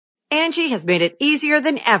Angie has made it easier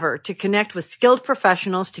than ever to connect with skilled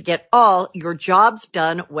professionals to get all your jobs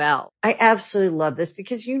done well. I absolutely love this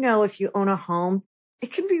because, if you own a home,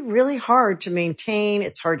 it can be really hard to maintain.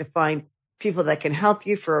 It's hard to find people that can help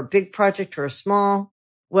you for a big project or a small.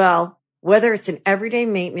 Well, whether it's in everyday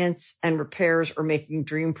maintenance and repairs or making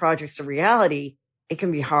dream projects a reality, it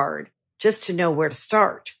can be hard just to know where to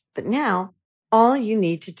start. But now, all you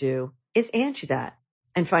need to do is Angie that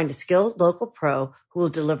and find a skilled local pro who will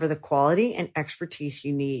deliver the quality and expertise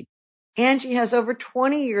you need. Angie has over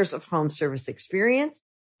 20 years of home service experience,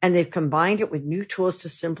 and they've combined it with new tools to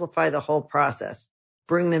simplify the whole process.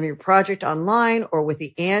 Bring them your project online or with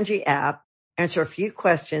the Angie app, answer a few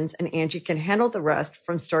questions, and Angie can handle the rest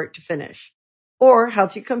from start to finish. Or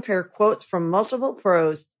help you compare quotes from multiple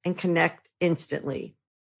pros and connect instantly,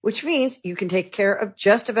 which means you can take care of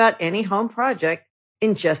just about any home project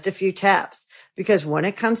in just a few taps. Because when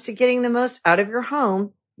it comes to getting the most out of your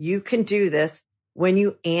home, you can do this when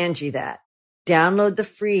you Angie that. Download the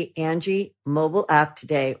free Angie mobile app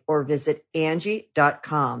today or visit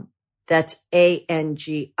Angie.com. That's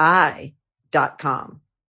ANGI.com.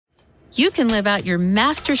 You can live out your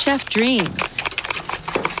MasterChef dreams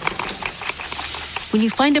when you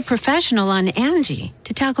find a professional on Angie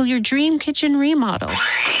to tackle your dream kitchen remodel.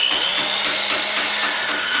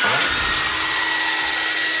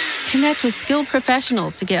 Connect with skilled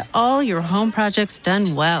professionals to get all your home projects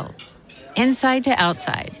done well. Inside to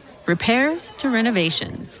outside, repairs to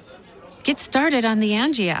renovations. Get started on the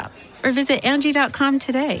Angie app or visit Angie.com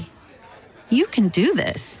today. You can do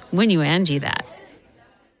this when you Angie that.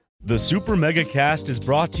 The Super Mega Cast is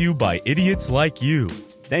brought to you by idiots like you.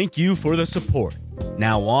 Thank you for the support.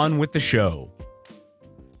 Now on with the show.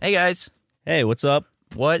 Hey guys. Hey, what's up?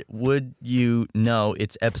 What would you know?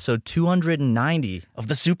 It's episode 290 of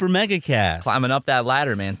the Super Mega Cast. Climbing up that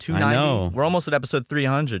ladder, man. 290. I know. We're almost at episode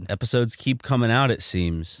 300. Episodes keep coming out, it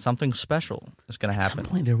seems. Something special is going to happen. At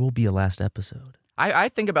some point, there will be a last episode. I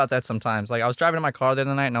think about that sometimes. Like, I was driving in my car the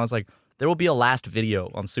other night, and I was like, there will be a last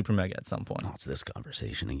video on Super Mega at some point. Oh, it's this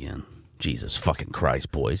conversation again. Jesus fucking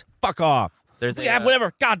Christ, boys. Fuck off. We have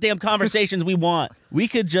whatever goddamn conversations we want. We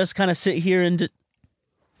could just kind of sit here and...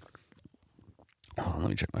 Oh, let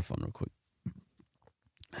me check my phone real quick.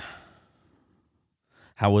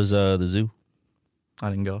 How was the zoo? I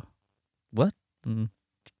didn't go. What? Mm-hmm.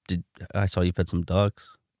 I saw you fed some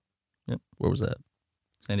ducks. Yep. Where was that?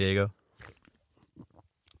 San Diego.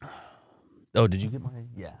 Oh, did you get my...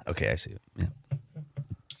 Yeah. Okay, I see it. Yeah.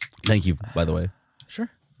 Thank you, by the way. Sure.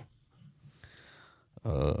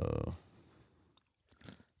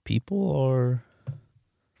 People are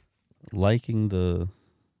liking the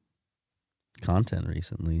content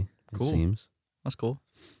recently, cool. It seems. That's cool.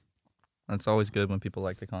 That's always good when people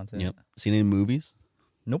like the content. Yep. Seen any movies?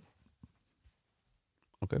 Nope.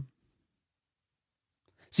 Okay.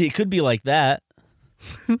 See, it could be like that.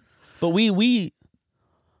 But we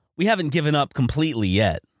haven't given up completely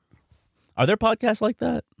yet. Are there podcasts like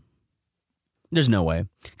that? There's no way.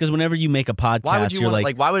 Because whenever you make a podcast, you're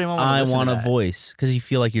like, why would anyone want to listen I want to a that? voice. Because you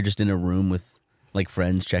feel like you're just in a room with like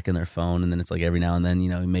friends checking their phone, and then it's like every now and then,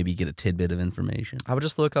 maybe you get a tidbit of information. I would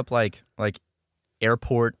just look up like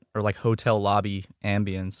airport or like hotel lobby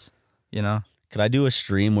ambience, Could I do a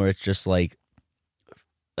stream where it's just like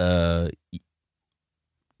on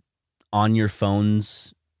your phone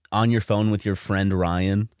with your friend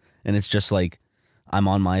Ryan, and it's just like I'm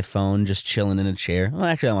on my phone just chilling in a chair. Well,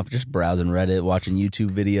 actually, I'm just browsing Reddit, watching YouTube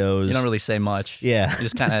videos. You don't really say much. Yeah. You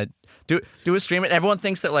just kind of do a stream. Everyone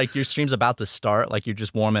thinks that like your stream's about to start, like you're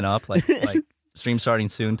just warming up, like stream starting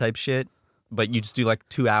soon type shit. But you just do like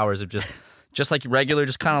 2 hours of just like regular,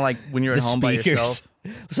 just kind of like when you're at home by yourself.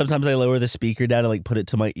 Sometimes I lower the speaker down and like put it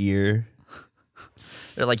to my ear.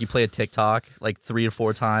 Or like you play a TikTok like 3 or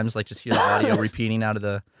 4 times, like just hear the audio repeating out of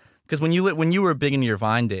the. Because when you were big into your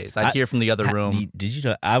Vine days, I'd hear from the other room. Did you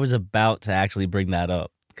know? I was about to actually bring that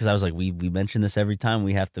up because I was like, we mention this every time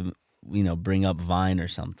we have to. Bring up Vine or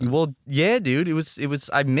something. Well, yeah, dude. It was.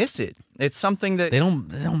 I miss it. It's something that they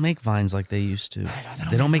don't make Vines like they used to.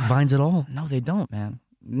 They don't make Vines at all. No, they don't, man.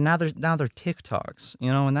 Now they're TikToks,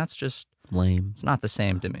 and that's just lame. It's not the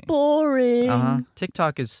same to me. Boring.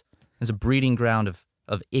 TikTok is a breeding ground of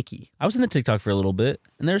icky. I was in the TikTok for a little bit,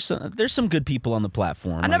 and there's some good people on the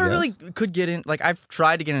platform. I never really could get in. Like I've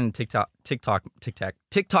tried to get into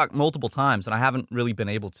TikTok multiple times, and I haven't really been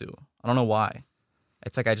able to. I don't know why.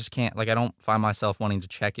 It's like I just can't. Like I don't find myself wanting to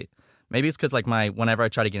check it. Maybe it's because like whenever I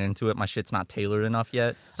try to get into it, my shit's not tailored enough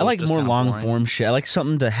yet. So I like more long form shit. I like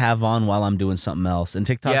something to have on while I'm doing something else. And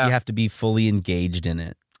TikTok, you have to be fully engaged in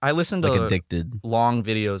it. I listen to like addicted long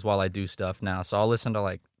videos while I do stuff now. So I'll listen to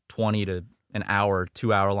like 20 to an hour,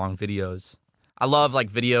 2 hour long videos. I love like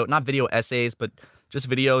not video essays, but just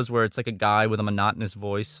videos where it's like a guy with a monotonous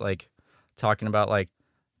voice, like talking about like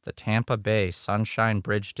the Tampa Bay Sunshine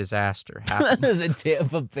Bridge disaster happened. The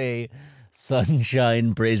Tampa Bay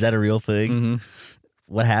Sunshine Bridge. Is that a real thing? Mm-hmm.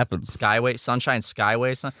 What happened? Sunshine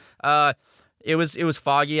Skyway. It was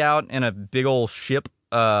foggy out, and a big old ship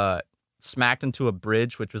smacked into a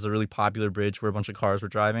bridge, which was a really popular bridge where a bunch of cars were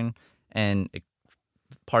driving, and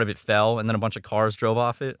part of it fell, and then a bunch of cars drove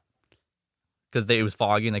off it because it was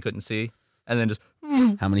foggy and they couldn't see, and then just.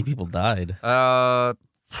 How many people died? Let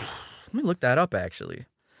me look that up actually.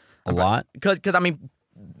 A lot? Because I mean,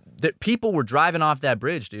 the people were driving off that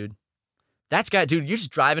bridge, dude. Dude, you're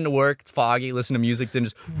just driving to work, it's foggy, listen to music, then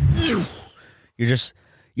just...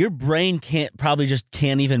 Your brain can't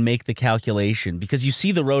even make the calculation because you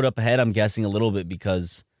see the road up ahead, I'm guessing, a little bit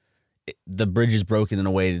because the bridge is broken in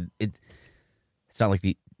a way. It's not like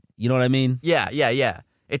you know what I mean? Yeah.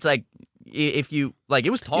 It's like, if you, like, it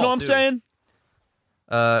was tall, you know what I'm saying?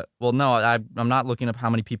 Well, no, I'm not looking up how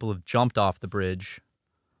many people have jumped off the bridge.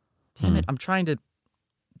 Damn it, I'm trying to...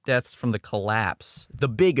 Deaths from the collapse. The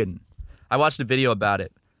big one. I watched a video about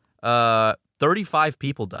it. 35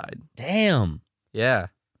 people died. Damn. Yeah.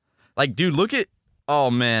 Like, dude, look at... Oh,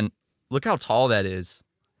 man. Look how tall that is.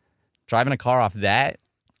 Driving a car off that.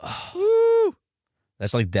 Woo!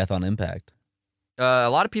 That's like death on impact. A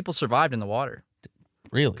lot of people survived in the water.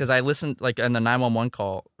 Really? Because I listened, like, in the 911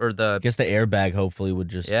 call, or the... I guess the airbag hopefully would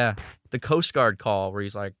just... Yeah. The Coast Guard call where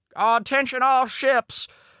he's like, oh, attention all ships.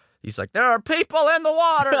 He's like, there are people in the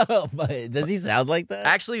water. Does he sound like that?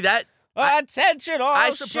 Actually, that... Attention all I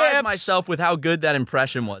surprised ships. myself with how good that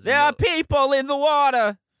impression was. There are people in the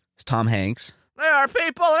water. It's Tom Hanks. There are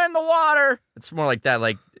people in the water. It's more like that.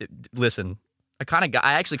 Like, listen, I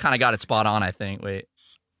actually kind of got it spot on, I think. Wait.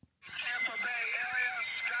 Tampa Bay area,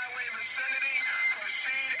 Skyway vicinity,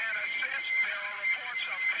 proceed and assist. There are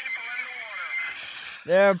reports of people in the water.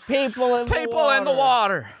 There are people in the water. People in the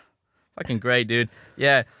water. Fucking great, dude.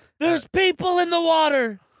 Yeah. There's people in the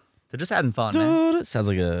water. They're just having fun, man. It sounds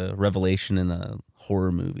like a revelation in a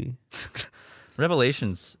horror movie.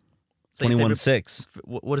 Revelations. 21:6.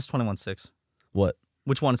 What is 21:6? What?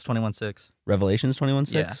 Which one is 21:6? Revelations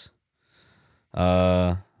 21:6?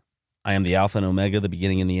 Yeah. I am the Alpha and Omega, the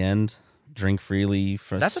beginning and the end. Drink freely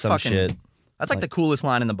for some shit. That's like the coolest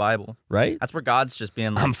line in the Bible. Right? That's where God's just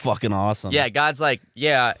being like... I'm fucking awesome. Yeah, God's like,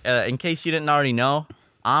 in case you didn't already know,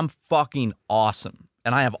 I'm fucking awesome.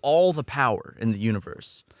 And I have all the power in the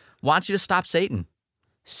universe. Why don't you just stop Satan?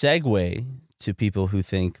 Segue to people who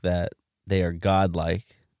think that they are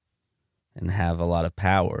godlike and have a lot of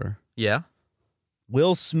power. Yeah.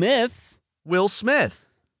 Will Smith.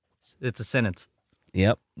 It's a sentence.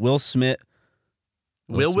 Yep. Will Smith.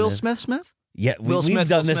 Will Smith? Yeah, we've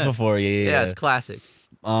done this before. Yeah, it's classic.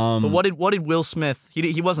 But what did Will Smith?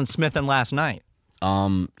 He wasn't smithing last night.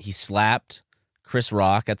 He slapped Chris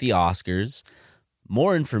Rock at the Oscars.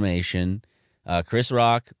 More information. Chris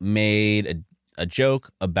Rock made a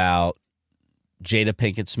joke about Jada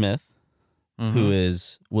Pinkett Smith, who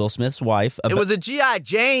is Will Smith's wife. It was a G.I.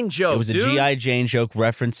 Jane joke. It was a G.I. Jane joke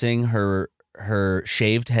referencing her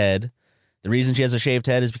shaved head. The reason she has a shaved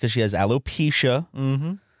head is because she has alopecia.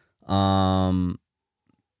 Mm-hmm.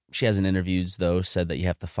 She hasn't interviews, though, said that you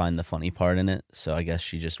have to find the funny part in it. So I guess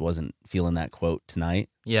she just wasn't feeling that quote tonight.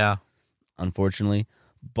 Yeah. Unfortunately.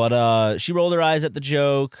 But she rolled her eyes at the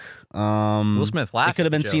joke. Will Smith laughed. It could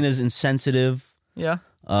have been seen as insensitive. Yeah.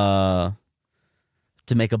 To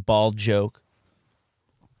make a bald joke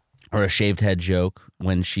or a shaved head joke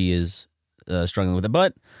when she is struggling with it.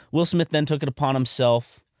 But Will Smith then took it upon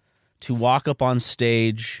himself to walk up on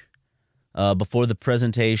stage before the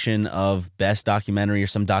presentation of Best Documentary or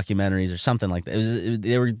some documentaries or something like that.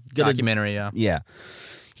 They were gonna, documentary, yeah. Yeah.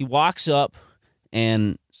 He walks up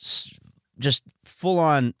and just full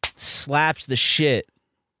on slaps the shit.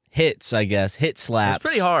 Hit slaps. It's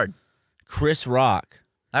pretty hard. Chris Rock.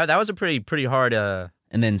 That was a pretty hard. And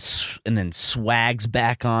then swags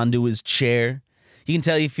back onto his chair. You can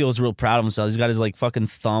tell he feels real proud of himself. He's got his like fucking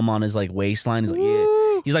thumb on his like waistline. He's like, yeah.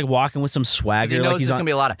 He's like walking with some swagger. He knows like he's there's gonna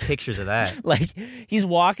be a lot of pictures of that. Like he's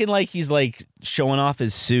walking like he's like showing off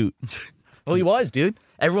his suit. Well, he was, dude.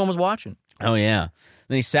 Everyone was watching. Oh yeah.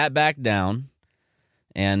 Then he sat back down,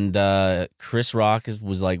 and Chris Rock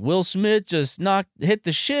was like, "Will Smith just hit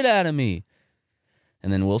the shit out of me,"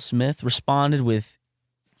 and then Will Smith responded with,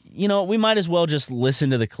 "You know, we might as well just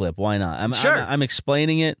listen to the clip. Why not? I'm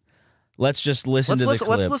explaining it. Let's just listen to the clip.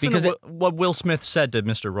 Let's listen to what Will Smith said to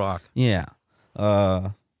Mr. Rock. Yeah.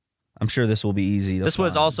 I'm sure this will be easy to This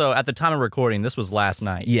was find. also, at the time of recording, this was last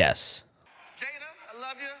night. Yes. Jada, I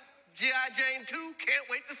love you. G.I. Jane 2, can't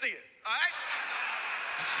wait to see it. All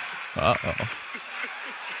right? Uh-oh.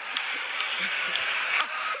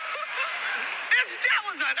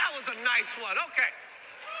 That was a nice one. Okay.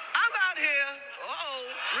 I'm out here. Uh-oh.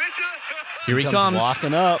 Richard. Here he comes.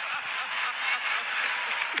 Walking up.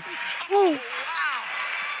 Oh,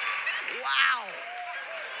 wow.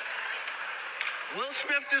 Will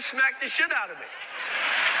Smith just smacked the shit out of me.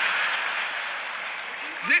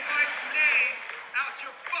 Keep my wife's name out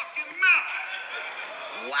your fucking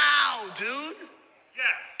mouth. Wow, dude.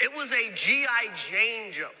 Yes. It was a G.I.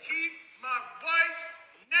 Jane joke. Keep my wife's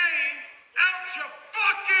name out your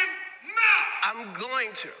fucking mouth. I'm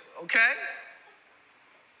going to, okay?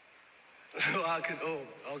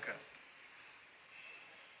 Okay.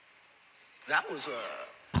 That was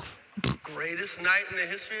greatest night in the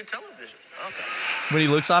history of television. Okay. When he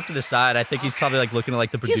looks off to the side, I think he's probably like looking at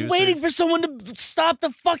like the producer. He's waiting for someone to stop the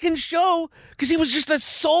fucking show because he was just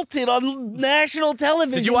assaulted on national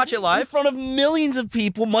television. Did you watch it live? In front of millions of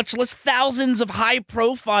people, much less thousands of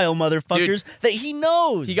high-profile motherfuckers that he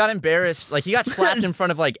knows. He got embarrassed. Like, he got slapped in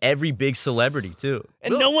front of like every big celebrity, too.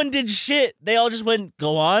 And no one did shit. They all just went,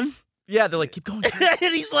 go on. Yeah, they're like, keep going.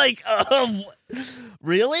 And he's like,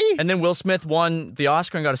 really? And then Will Smith won the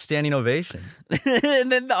Oscar and got a standing ovation.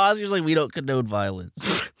 And then the Oscars like, we don't condone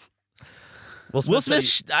violence. Will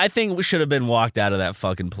Smith, I think, should have been walked out of that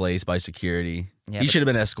fucking place by security. Yeah, he but- should have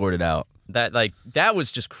been escorted out. that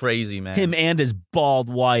was just crazy, man. Him and his bald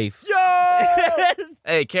wife.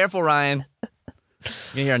 Hey, careful, Ryan. You're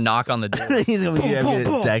gonna hear a knock on the door. He's gonna get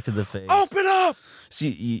attacked to the face. Open up.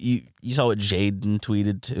 See, you saw what Jaden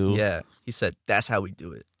tweeted too. Yeah, he said, "That's how we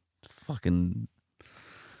do it." Fucking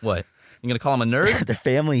What? You gonna call him a nerd? their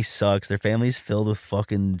family sucks. Their family's filled with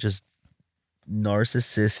fucking just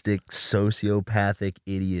narcissistic, sociopathic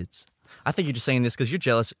idiots. I think you're just saying this because you're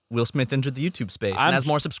jealous Will Smith entered the YouTube space I'm- and has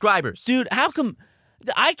more subscribers. Dude, how come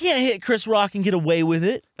I can't hit Chris Rock and get away with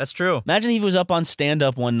it? That's true. Imagine if he was up on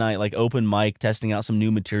stand-up one night, like open mic, testing out some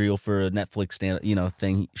new material for a Netflix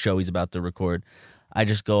show he's about to record. I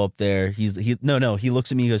just go up there. He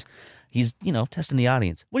looks at me, he goes, he's, testing the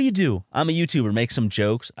audience. What do? I'm a YouTuber, make some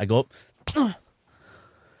jokes. I go up,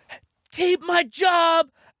 keep my job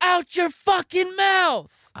out your fucking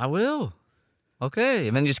mouth. I will. Okay.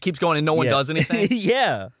 And then he just keeps going and no one does anything.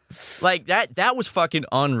 Yeah. Like, that was fucking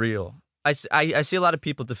unreal. I see a lot of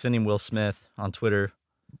people defending Will Smith on Twitter.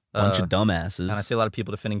 Bunch of dumbasses. And I see a lot of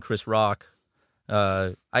people defending Chris Rock.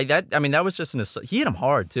 That was just an assault. He hit him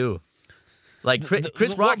hard, too. Like,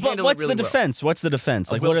 Chris Rock handled it what's really the defense? What's the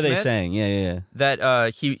defense? Like, Will what are they Smith? saying? Yeah.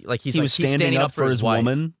 That he was standing up for his wife.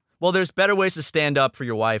 woman? Well, there's better ways to stand up for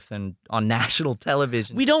your wife than on national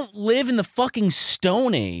television. We don't live in the fucking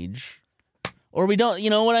Stone Age. Or we don't, you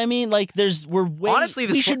know what I mean? Like, Honestly,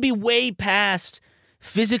 we should be way past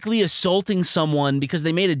physically assaulting someone because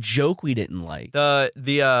they made a joke we didn't like.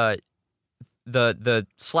 The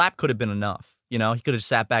slap could have been enough. He could have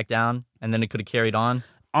sat back down and then it could have carried on.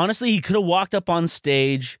 Honestly, he could have walked up on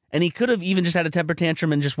stage and he could have even just had a temper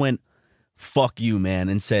tantrum and just went, fuck you, man,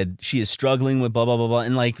 and said she is struggling with blah, blah, blah, blah,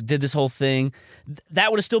 and like did this whole thing. That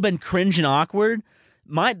would have still been cringe and awkward.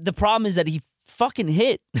 The problem is that he fucking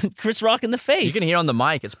hit Chris Rock in the face. You can hear on the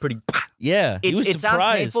mic, it's pretty... Yeah, he was it sounds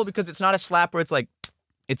surprised. painful because it's not a slap where it's like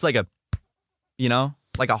a,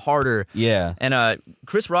 like a harder... Yeah. And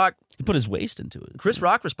Chris Rock He put his waist into it. Chris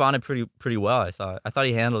Rock responded pretty well, I thought. I thought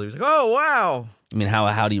he handled it. He was like, oh, wow. I mean,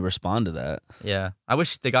 how do you respond to that? Yeah. I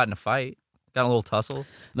wish they got in a fight. Got in a little tussle.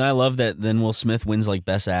 Then I love that then Will Smith wins like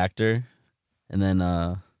Best Actor. And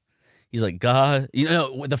then he's like, God,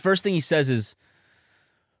 the first thing he says is,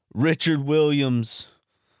 Richard Williams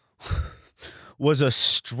was a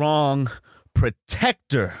strong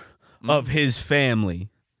protector of his family.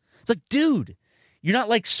 It's like, dude, you're not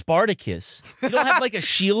like Spartacus. You don't have like a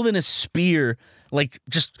shield and a spear, like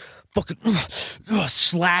just fucking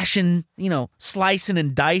slashing, slicing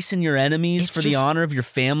and dicing your enemies It's for the just- honor of your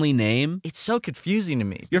family name. It's so confusing to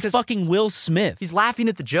me. You're because fucking Will Smith. He's laughing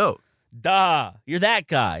at the joke. Duh. You're that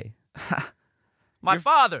guy. My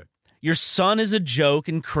father. Your son is a joke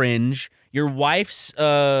and cringe. Your wife's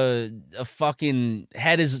a fucking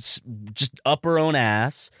head is just up her own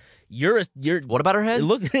ass. You're What about her head?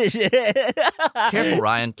 look. Careful,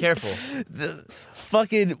 Ryan. Careful. The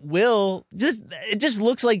fucking Will it just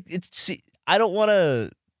looks like it's. I don't want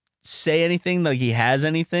to say anything like he has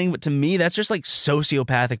anything, but to me that's just like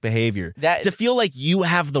sociopathic behavior. To feel like you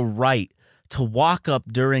have the right to walk up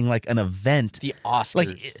during like an event, The Oscars.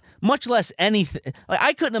 like much less anything. Like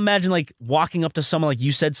I couldn't imagine like walking up to someone like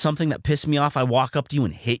you said something that pissed me off. I walk up to you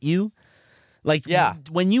and hit you. Like Yeah.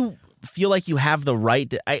 when you feel like you have the right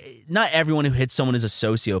to. Not everyone who hits someone is a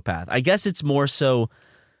sociopath. I guess it's more so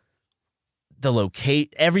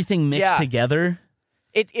everything mixed together.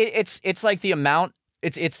 It's like the amount.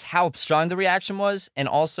 It's how strong the reaction was, and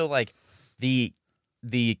also like the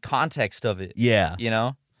context of it. Yeah, you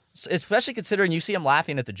know, especially considering you see him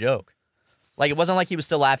laughing at the joke. Like, it wasn't like he was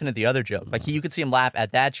still laughing at the other joke. Like, you could see him laugh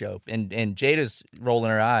at that joke, and Jada's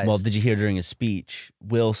rolling her eyes. Well, did you hear during his speech,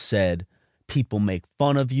 Will said, people make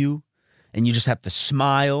fun of you, and you just have to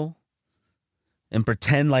smile and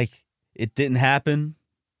pretend like it didn't happen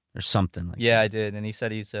or something like that. Yeah, I did, and he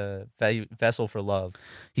said he's a vessel for love.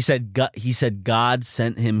 He said God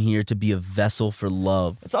sent him here to be a vessel for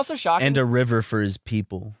love. It's also shocking. And a river for his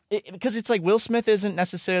people. Because it's like Will Smith isn't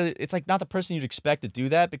necessarily, it's like not the person you'd expect to do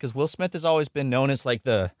that, because Will Smith has always been known as like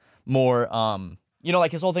the more, you know,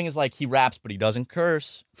 like his whole thing is like he raps but he doesn't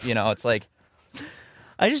curse. You know, it's like.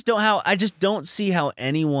 I just don't see how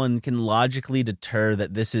anyone can logically deter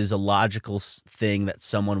that this is a logical thing that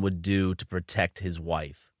someone would do to protect his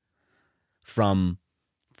wife from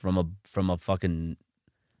a fucking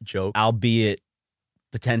joke, albeit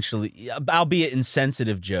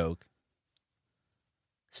insensitive joke.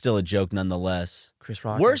 Still a joke nonetheless. Chris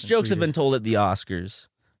Rock. Worst jokes have been told at the Oscars.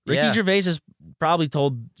 Ricky Gervais has probably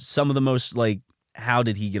told some of the most like, how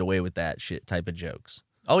did he get away with that shit type of jokes.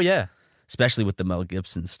 Oh yeah. Especially with the Mel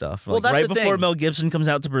Gibson stuff. Well, like, that's right the before thing. Mel Gibson comes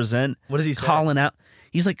out to present, What does he say?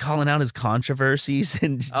 He's like calling out his controversies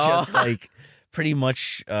and just like pretty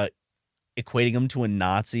much equating him to a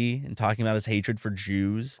Nazi and talking about his hatred for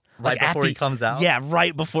Jews. Right Like, before he comes out? Yeah,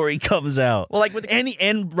 right before he comes out. Well, like with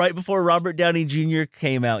and right before Robert Downey Jr.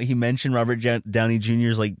 came out, he mentioned Robert Downey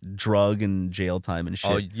Jr.'s like drug and jail time and shit.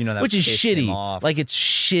 Oh, you know that which is pissed him shitty. off. Like, it's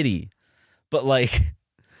shitty, but like,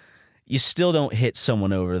 you still don't hit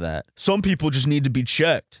someone over that. Some people just need to be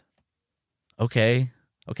checked. Okay,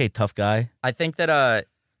 tough guy. I think that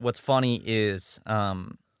what's funny is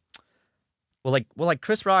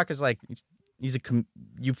Chris Rock is like he's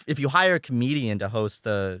if you hire a comedian to host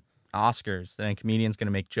the Oscars, then a comedian's going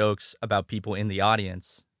to make jokes about people in the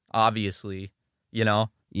audience, obviously, you know?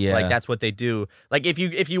 Yeah. Like, that's what they do. Like, if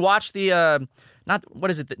you watch the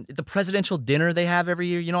the presidential dinner they have every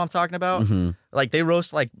year, you know what I'm talking about? Mm-hmm. Like, they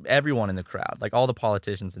roast like everyone in the crowd, like all the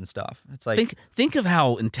politicians and stuff. It's like Think of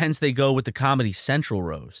how intense they go with the Comedy Central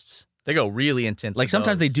roasts. they go really intense. Like, with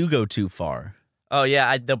sometimes they those. do go too far. Oh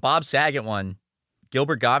yeah, the Bob Saget one,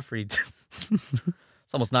 Gilbert Gottfried.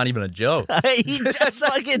 It's almost not even a joke. He just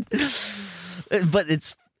fucking. But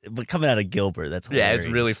coming out of Gilbert, that's hilarious. Yeah, it's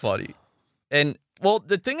really funny. And well,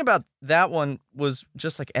 the thing about that one was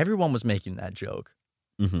just like everyone was making that joke,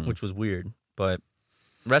 Mhm. which was weird. But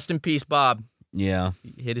rest in peace, Bob. Yeah.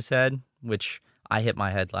 He hit his head, which I hit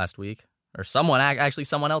my head last week, or someone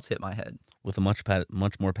else hit my head. With a much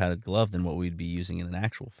more padded glove than what we'd be using in an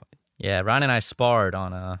actual fight. Yeah, Ryan and I sparred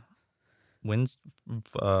on We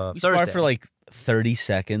Thursday sparred for like 30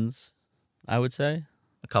 seconds, I would say.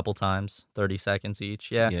 a couple times, 30 seconds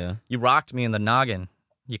each. Yeah. Yeah. You rocked me in the noggin.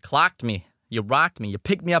 You clocked me. You rocked me. You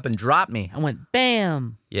picked me up and dropped me. I went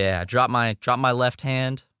bam. Yeah, I dropped my left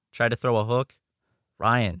hand, tried to throw a hook.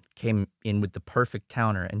 Ryan came in with the perfect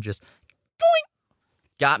counter and just doink,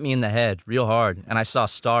 got me in the head real hard, and I saw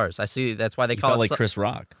stars. That's why they You call felt it like Chris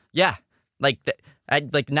Rock. Yeah, like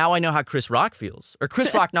now I know how Chris Rock feels, or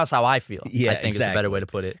Chris Rock knows how I feel. Yeah, I think is a better way to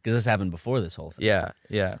put it. Because this happened before this whole thing.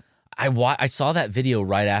 Yeah. I saw that video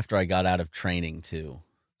right after I got out of training too.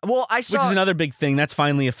 Well, I saw. Which is another big thing that's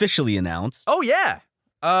finally officially announced. Oh yeah,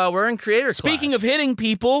 we're in creator. Speaking of hitting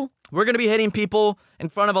people, we're going to be hitting people in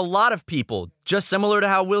front of a lot of people, just similar to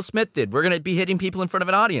how Will Smith did. We're going to be hitting people in front of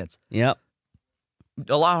an audience. Yep.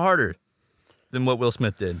 A lot harder than what Will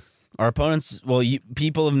Smith did. Our opponents, well,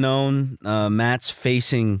 people have known Matt's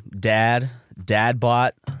facing Dadbot,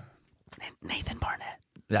 Nathan Barnett.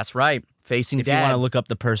 That's right. Facing If Dad. you want to look up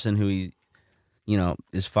the person who he,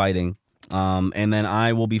 is fighting. And then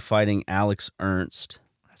I will be fighting Alex Ernst.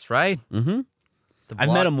 That's right. Mm-hmm.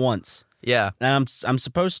 I've met him once. Yeah. And we're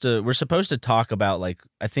supposed to talk about, like,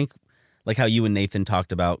 I think, like how you and Nathan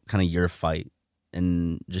talked about kind of your fight.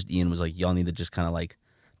 And just Ian was like, y'all need to just kind of like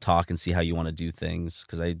talk and see how you want to do things.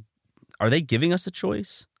 Because are they giving us a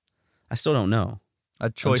choice? I still don't know. A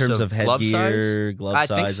choice in terms of headgear, glove I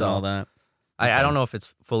size, think so. and all that. I don't know if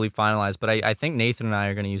it's fully finalized, but I think Nathan and I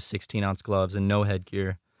are going to use 16-ounce gloves and no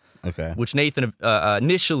headgear, Okay. which Nathan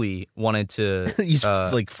initially wanted to Use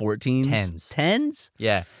like 14s? 10s. 10s?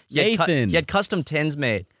 Yeah. Nathan. He had custom 10s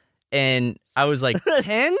made, and I was like,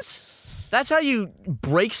 10s? That's how you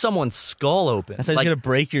break someone's skull open. That's how like, you're going to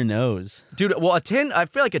break your nose. dude, well, a 10, I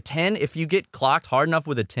feel like a 10, if you get clocked hard enough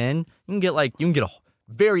with a 10, you can get a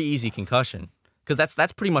very easy concussion because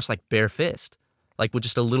that's pretty much like bare fist, like with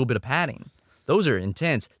just a little bit of padding. Those are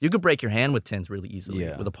intense. You could break your hand with tens really easily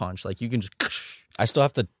with a punch. Like you can just. I still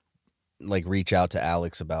have to like reach out to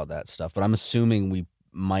Alex about that stuff, but I'm assuming we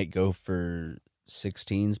might go for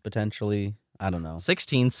 16s potentially. I don't know.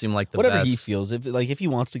 16s seem like the whatever best. he feels. If he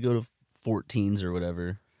wants to go to 14s or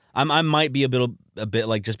whatever. I might be a bit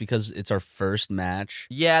like just because it's our first match.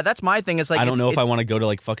 Yeah, that's my thing. It's like I don't know if I want to go to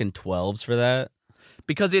like fucking 12s for that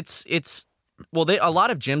because it's well, a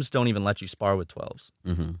lot of gyms don't even let you spar with 12s.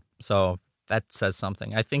 Mm-hmm. So that says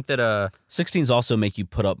something. I think that 16s also make you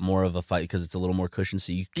put up more of a fight because it's a little more cushion,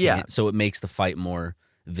 so you can't. So it makes the fight more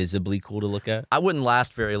visibly cool to look at. I wouldn't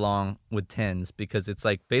last very long with 10s because it's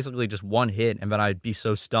like basically just one hit and then I'd be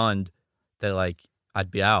so stunned that like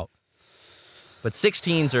I'd be out. But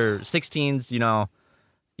 16s, you know,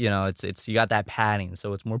 it's you got that padding,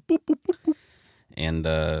 so it's more boop boop boop boop. And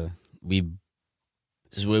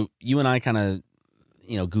you and I kind of,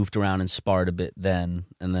 goofed around and sparred a bit then,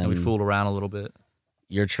 and then And we fooled around a little bit.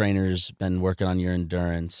 Your trainer's been working on your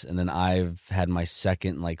endurance, and then I've had my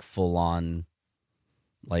second like full on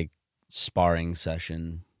like sparring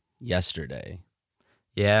session yesterday.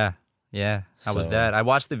 Yeah. How was that? I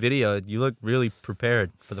watched the video. You look really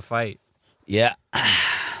prepared for the fight. Yeah,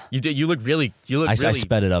 you did. You look really. I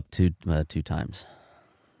sped it up two times.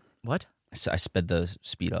 What? I sped the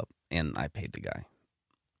speed up, and I paid the guy.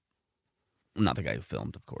 Not the guy who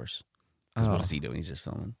filmed, of course. Because what is he doing? He's just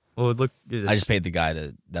filming. Well, I just paid the guy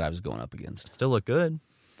that I was going up against. Still look good.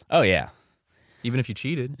 Oh yeah, even if you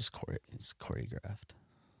cheated. It's choreographed.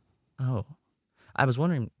 Oh, I was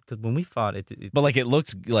wondering because when we fought but like it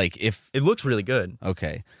looks like if it looks really good.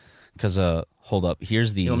 Okay, because hold up.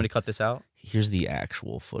 Here's the. You want me to cut this out? Here's the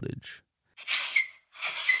actual footage.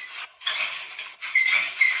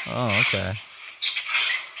 Oh, okay.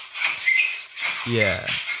 Yeah.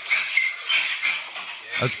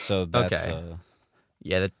 Okay, so that's okay.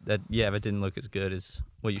 That didn't look as good as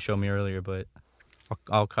what you showed me earlier, but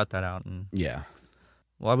I'll cut that out. And yeah.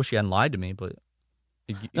 Well, I wish you hadn't lied to me, but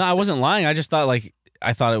no, I wasn't lying. I just thought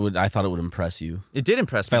I thought it would impress you. It did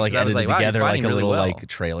impress me. I felt like edited wow, together like a really little well. like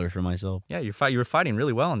trailer for myself. Yeah, you were fighting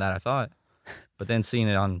really well in that, I thought. But then seeing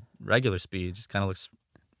it on regular speed just kind of looks,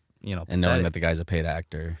 and pathetic. knowing that the guy's a paid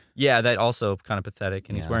actor. Yeah, that also kind of pathetic.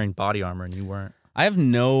 And he's wearing body armor, and you weren't. I have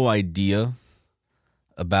no idea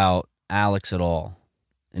about Alex at all.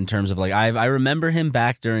 In terms of like, I remember him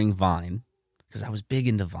back during Vine because I was big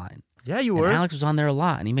into Vine. Yeah, you were. And Alex was on there a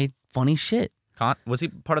lot, and he made funny shit. Was he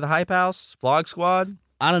part of the Hype House Vlog Squad?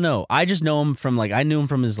 I don't know. I just know him from I knew him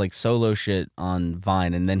from his like solo shit on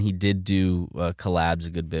Vine, and then he did do collabs a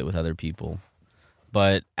good bit with other people.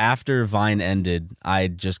 But after Vine ended, I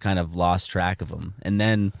just kind of lost track of him. And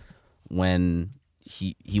then when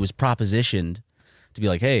he was propositioned to be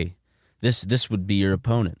like, hey, this would be your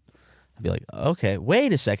opponent. I'd be like, okay,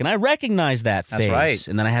 wait a second. I recognize that face. That's right.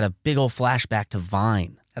 And then I had a big old flashback to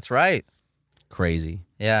Vine. That's right. Crazy.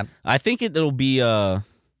 Yeah. I think it'll be, I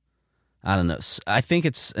don't know. I think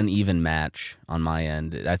it's an even match on my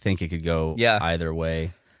end. I think it could go either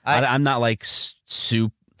way. I'm not like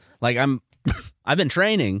soup. Like I've been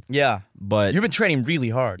training. Yeah. But you've been training really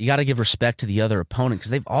hard. You got to give respect to the other opponent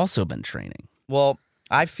because they've also been training. Well,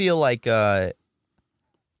 I feel like I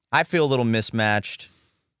feel a little mismatched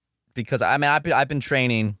because I've been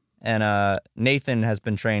training and Nathan has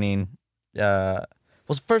been training.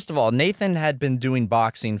 Well, first of all, Nathan had been doing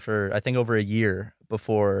boxing for I think over a year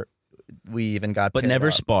before we even got. But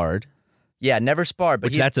never sparred. Yeah, never sparred.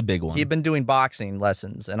 But that's a big one. He'd been doing boxing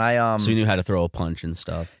lessons, and so he knew how to throw a punch and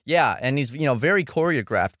stuff. Yeah, and he's very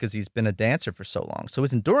choreographed because he's been a dancer for so long. So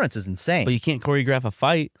his endurance is insane. But you can't choreograph a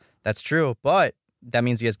fight. That's true, but that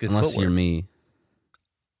means he has good footwork. Unless you're me.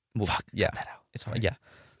 Well, fuck, yeah, cut that out. it's fine.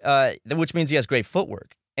 Yeah, which means he has great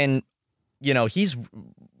footwork, and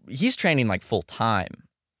he's training like full time.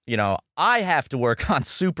 I have to work on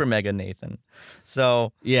Super Mega Nathan,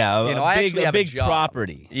 so yeah, I actually have a big job.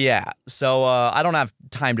 property. Yeah, so I don't have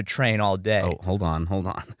time to train all day. Oh, hold on.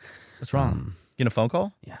 What's wrong? Getting a phone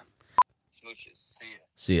call? Yeah. Smooches.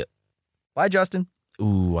 See ya. Bye, Justin.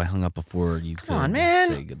 Ooh, I hung up before you could on, man.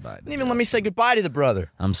 say goodbye. Didn't even let me say goodbye to the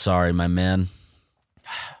brother. I'm sorry, my man.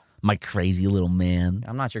 My crazy little man.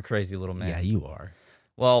 I'm not your crazy little man. Yeah, you are.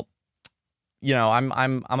 Well,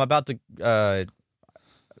 I'm about to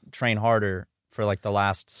train harder for like the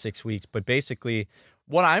last 6 weeks, but basically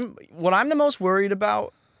what I'm the most worried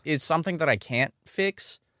about is something that I can't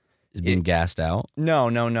fix. Is being gassed out? No.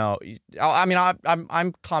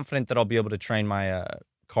 I'm confident that I'll be able to train my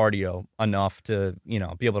cardio enough to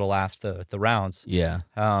be able to last the rounds. Yeah.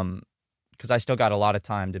 because I still got a lot of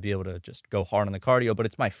time to be able to just go hard on the cardio, but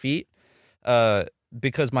it's my feet.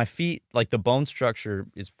 Because my feet, like the bone structure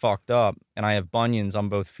is fucked up and I have bunions on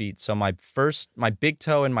both feet. So my big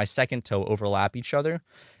toe and my second toe overlap each other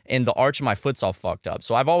and the arch of my foot's all fucked up.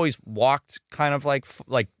 So I've always walked kind of like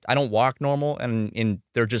I don't walk normal and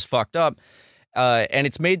they're just fucked up. And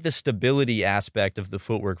it's made the stability aspect of the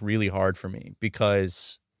footwork really hard for me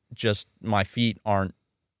because just my feet aren't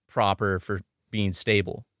proper for being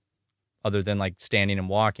stable other than like standing and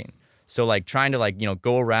walking. So like trying to like,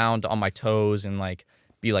 go around on my toes and like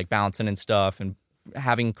be like bouncing and stuff and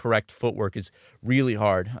having correct footwork is really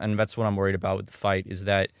hard. And that's what I'm worried about with the fight is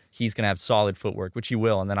that he's going to have solid footwork, which he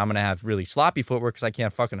will. And then I'm going to have really sloppy footwork because I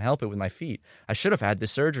can't fucking help it with my feet. I should have had the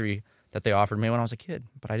surgery that they offered me when I was a kid,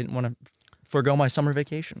 but I didn't want to forego my summer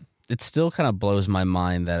vacation. It still kind of blows my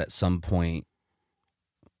mind that at some point,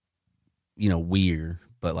 weird,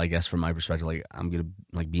 but I guess from my perspective, like I'm going to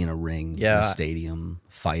like be in a ring in a stadium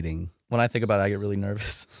fighting. When I think about it, I get really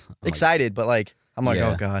nervous. Excited, but like, I'm like,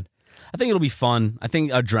 oh God. I think it'll be fun. I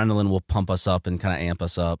think adrenaline will pump us up and kind of amp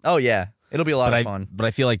us up. Oh, yeah. It'll be a lot of fun. But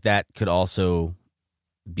I feel like that could also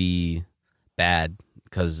be bad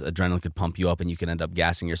because adrenaline could pump you up and you can end up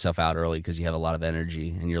gassing yourself out early because you have a lot of energy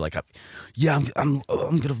and you're like, yeah, I'm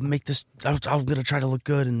going to make this, I'm going to try to look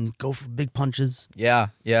good and go for big punches. Yeah.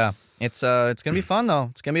 It's going to be fun, though.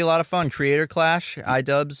 It's going to be a lot of fun. Creator Clash,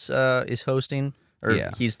 iDubbbz is hosting.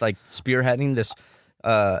 He's like spearheading this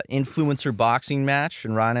influencer boxing match,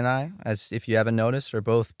 and Ryan and I, as if you haven't noticed, are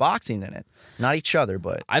both boxing in it. Not each other,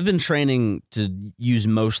 but I've been training to use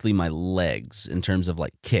mostly my legs in terms of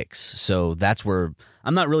like kicks. So that's where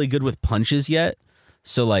I'm not really good with punches yet.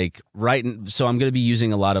 So so I'm going to be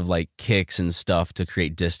using a lot of like kicks and stuff to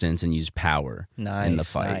create distance and use power in the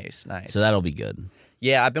fight. Nice. So that'll be good.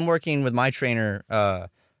 Yeah, I've been working with my trainer.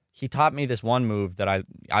 He taught me this one move that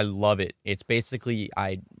I love it. It's basically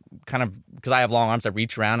I kind of, because I have long arms, I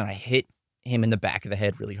reach around and I hit him in the back of the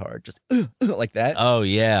head really hard, just like that. Oh,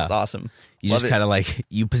 yeah. It's awesome. You just kind of like,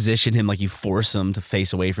 you position him like you force him to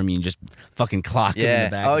face away from you and just fucking clock him in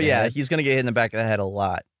the back of the head. He's going to get hit in the back of the head a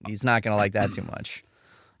lot. He's not going to like that too much.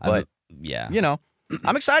 But,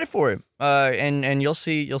 I'm excited for it. And you'll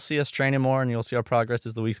see us training more and you'll see our progress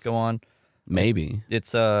as the weeks go on. Maybe.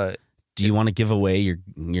 It's Do you want to give away your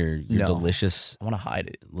delicious? I want to hide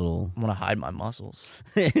it. I want to hide my muscles.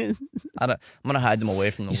 I'm going to hide them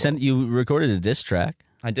away from the world. You recorded a diss track.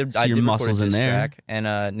 I did. So I your did muscles record a diss in there. track,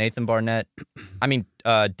 and Nathan Barnett.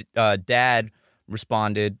 Dad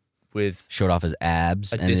responded with Showed off his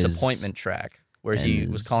abs. a and disappointment track where he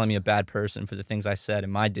was calling me a bad person for the things I said in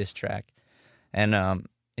my diss track, and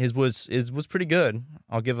his was pretty good.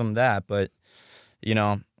 I'll give him that, but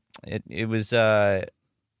it was. I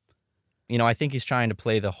think he's trying to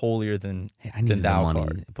play the holier than thou money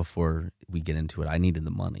card. Before we get into it, I needed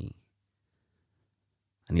the money.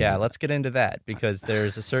 Let's get into that because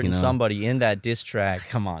there's a certain somebody in that diss track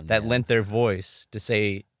that lent their voice to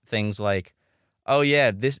say things like, oh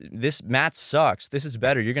yeah, this Matt sucks. This is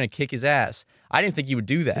better. You're going to kick his ass. I didn't think you would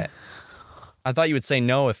do that. I thought you would say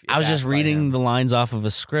no if I was just reading the lines off of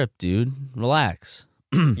a script, dude. Relax.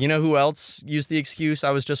 You know who else used the excuse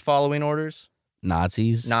I was just following orders?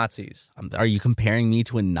 Nazis? Are you comparing me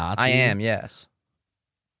to a Nazi? I am, yes.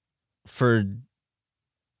 For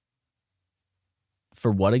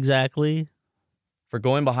what exactly? For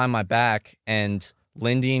going behind my back and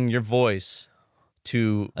lending your voice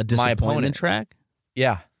to a my opponent. Disappointment track?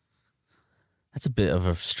 Yeah. That's a bit of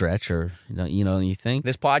a stretch, or you think?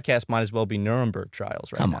 This podcast might as well be Nuremberg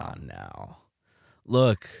trials right now. Come on now.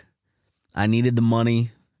 Look, I needed the money.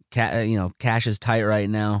 Cash is tight right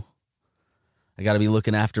now. I got to be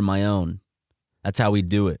looking after my own. That's how we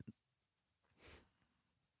do it.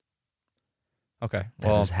 Okay.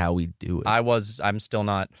 That is how we do it. I'm still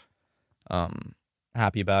not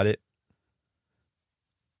happy about it.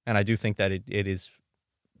 And I do think that it is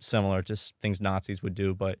similar to things Nazis would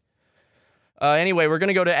do. But anyway, we're going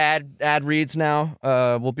to go to ad reads now.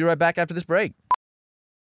 We'll be right back after this break.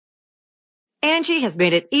 Angie has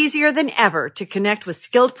made it easier than ever to connect with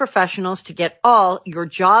skilled professionals to get all your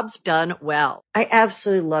jobs done well. I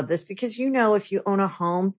absolutely love this because, if you own a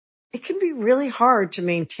home, it can be really hard to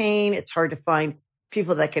maintain. It's hard to find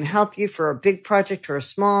people that can help you for a big project or a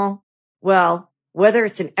small. Well, whether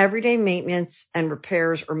it's in everyday maintenance and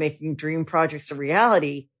repairs or making dream projects a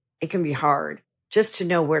reality, it can be hard just to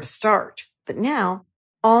know where to start. But now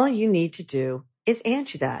all you need to do is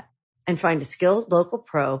Angie that and find a skilled local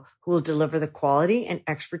pro who will deliver the quality and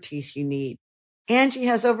expertise you need. Angie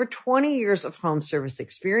has over 20 years of home service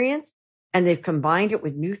experience, and they've combined it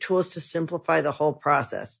with new tools to simplify the whole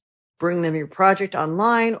process. Bring them your project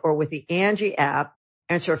online or with the Angie app.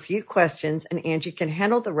 Answer a few questions and Angie can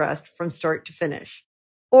handle the rest from start to finish.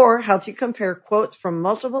 Or help you compare quotes from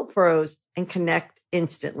multiple pros and connect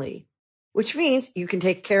instantly. Which means you can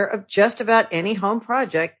take care of just about any home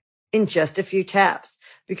project in just a few taps.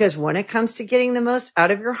 Because when it comes to getting the most out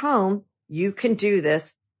of your home, you can do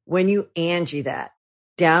this when you Angie that.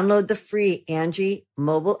 Download the free Angie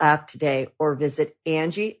mobile app today or visit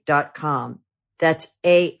Angie.com. That's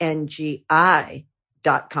ANGI.com.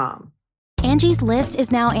 Angie's List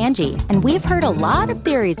is now Angie, and we've heard a lot of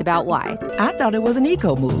theories about why. I thought it was an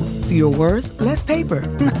eco move. Fewer words, less paper.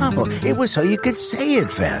 No, it was so you could say it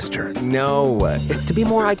faster. No, it's to be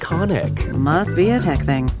more iconic. Must be a tech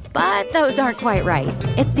thing. But those aren't quite right.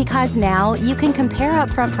 It's because now you can compare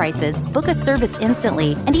upfront prices, book a service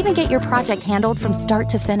instantly, and even get your project handled from start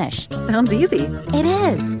to finish. Sounds easy. It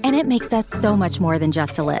is, and it makes us so much more than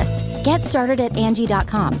just a list. Get started at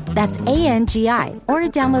Angie.com. That's ANGI, or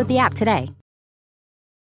download the app today.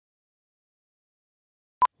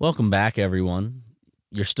 Welcome back, everyone.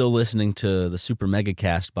 You're still listening to the Super Mega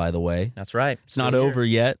Cast, by the way. That's right. It's not over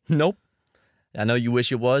yet. Nope. I know you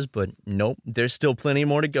wish it was, but nope. There's still plenty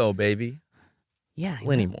more to go, baby. Yeah.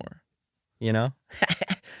 Plenty more. You know?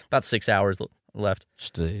 About 6 hours left.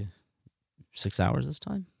 Just 6 hours this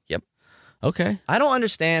time? Yep. Okay. I don't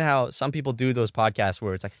understand how some people do those podcasts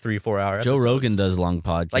where it's like 3-4 hour Joe episodes. Rogan does long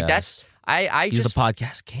podcasts. Like that's He's the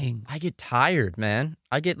podcast king. I get tired, man.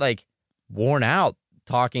 I get like worn out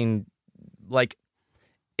talking like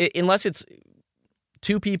unless it's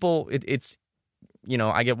two people, it's you know,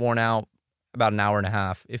 I get worn out about an hour and a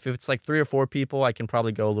half. If it's like 3 or 4 people, I can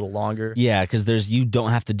probably go a little longer. Yeah, because you don't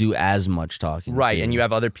have to do as much talking. Right, too. and you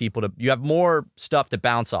have other people you have more stuff to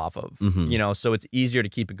bounce off of, you know, so it's easier to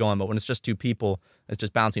keep it going. But when it's just 2 people, it's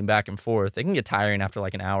just bouncing back and forth. It can get tiring after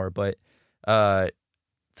like an hour, but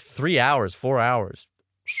 3 hours, 4 hours,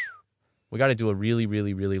 we got to do a really,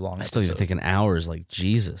 really, really long episode. I still even think an hour is like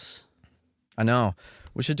Jesus. I know.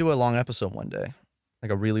 We should do a long episode one day,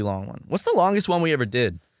 like a really long one. What's the longest one we ever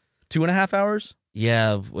did? 2.5 hours?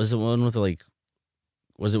 Yeah, was it one with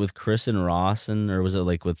was it with Chris and Ross, or was it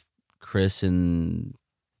like with Chris and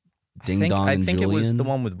Ding Dong and I think Julian? It was the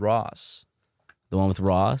one with Ross. The one with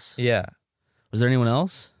Ross? Yeah. Was there anyone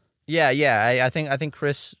else? Yeah. I think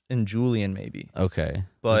Chris and Julian maybe. Okay.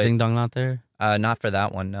 But was Ding Dong not there? Not for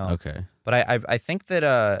that one, no. Okay. But I think that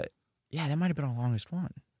that might have been our longest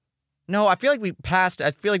one. No, I feel like we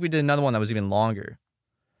did another one that was even longer.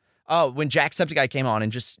 Oh, when Jacksepticeye came on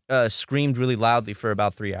and just screamed really loudly for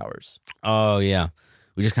about 3 hours. Oh, yeah.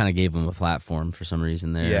 We just kind of gave him a platform for some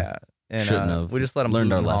reason there. Yeah. And, shouldn't have. We just let him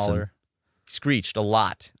learned our lesson. holler. Screeched a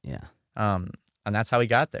lot. Yeah. And that's how he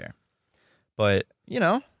got there. But, you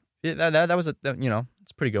know, that was it's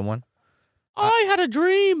a pretty good one. I had a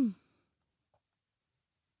dream.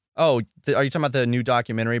 Oh, are you talking about the new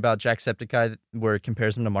documentary about Jacksepticeye where it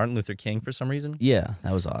compares him to Martin Luther King for some reason? Yeah,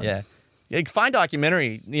 that was odd. Yeah. Fine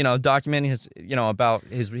documentary, documenting his, about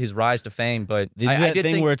his rise to fame. But They do that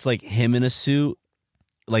thing where it's like him in a suit,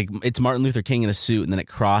 like it's Martin Luther King in a suit, and then it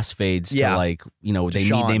crossfades to like,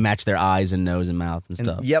 they match their eyes and nose and mouth and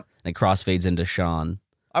stuff. Yep. And it crossfades into Sean.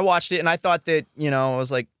 I watched it and I thought that, I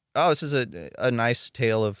was like, oh, this is a nice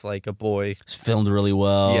tale of like a boy. It's filmed really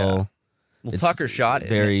well. Yeah. Well, Tucker shot it.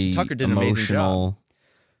 Very Tucker did an emotional. amazing job.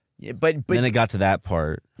 Yeah, but then it got to that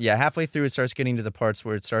part. Yeah, halfway through it starts getting to the parts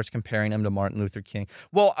where it starts comparing him to Martin Luther King.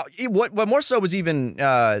 Well, what more so was even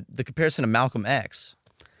the comparison to Malcolm X.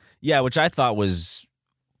 Yeah, which I thought was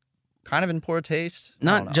kind of in poor taste.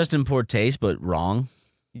 Not just in poor taste, but wrong.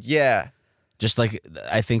 Yeah. Just like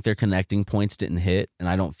I think their connecting points didn't hit, and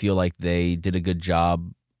I don't feel like they did a good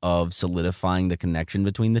job of solidifying the connection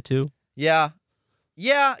between the two. Yeah.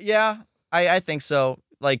 I think so.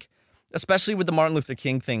 Like, especially with the Martin Luther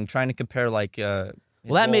King thing, trying to compare like. Well,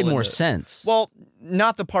 that made more sense. Well,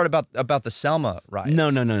 not the part about the Selma riots.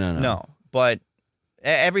 No. But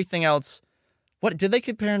everything else. What did they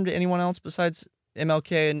compare him to? Anyone else besides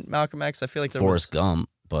MLK and Malcolm X? I feel like there Forrest Gump,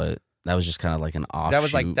 but that was just kind of like an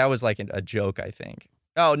offshoot. That was like a joke, I think.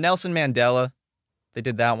 Oh, Nelson Mandela, they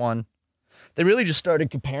did that one. They really just started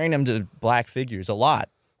comparing him to black figures a lot.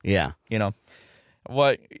 Yeah,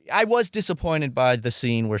 What I was disappointed by the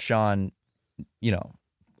scene where Sean,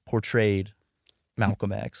 portrayed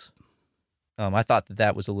Malcolm X. I thought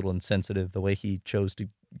that was a little insensitive, the way he chose to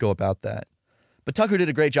go about that. But Tucker did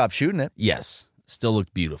a great job shooting it. Yes, still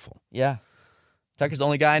looked beautiful. Yeah, Tucker's the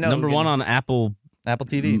only guy I know. Number one on Apple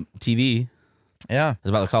TV. TV. Yeah, I was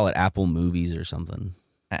about to call it Apple Movies or something.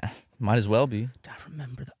 Might as well be. I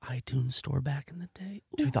remember the iTunes store back in the day.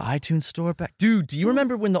 Dude, the iTunes store back. Dude, do you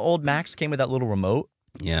remember when the old Macs came with that little remote?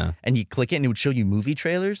 Yeah. And you click it and it would show you movie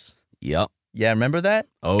trailers. Yep. Yeah, remember that?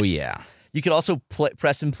 Oh, yeah. You could also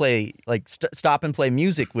press and play, like stop and play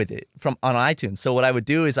music with it on iTunes. So what I would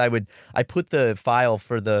do is I put the file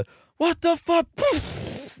for the what the fuck.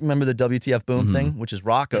 Remember the WTF Boom thing, which is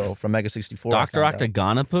Rocco from Mega 64. Dr.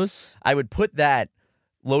 Octagonopus? I would put that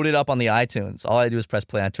loaded up on the iTunes. All I do is press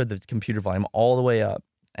play. I turn the computer volume all the way up.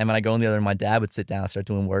 And when I go in the other room, my dad would sit down and start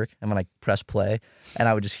doing work. And when I press play, and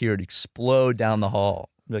I would just hear it explode down the hall.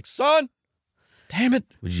 I'd be like, son, damn it.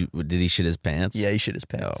 Did he shit his pants? Yeah, he shit his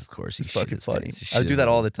pants. Oh, of course. He's fucking funny. I would do that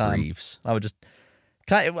all the time. Briefs. I would just...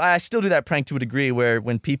 I still do that prank to a degree where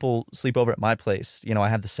when people sleep over at my place, I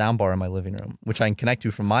have the sound bar in my living room, which I can connect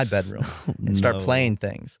to from my bedroom and start playing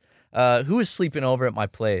things. Who was sleeping over at my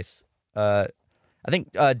place? I think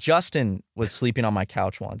Justin was sleeping on my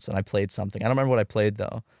couch once, and I played something. I don't remember what I played,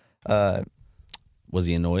 though. Was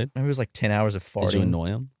he annoyed? Maybe it was like 10 hours of farting. Did you annoy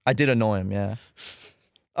him? I did annoy him, yeah.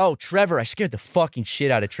 Oh, Trevor. I scared the fucking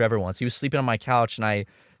shit out of Trevor once. He was sleeping on my couch, and I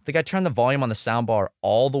think I turned the volume on the soundbar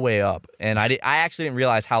all the way up, and I actually didn't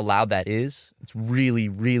realize how loud that is. It's really,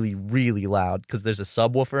 really, really loud because there's a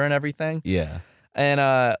subwoofer and everything. Yeah. And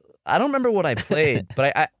I don't remember what I played,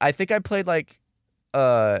 but I think I played like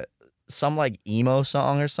some like emo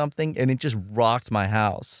song or something, and it just rocked my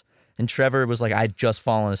house. And Trevor was like, I'd just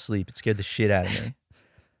fallen asleep. It scared the shit out of me.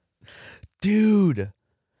 Dude,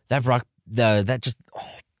 that brought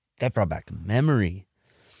back a memory.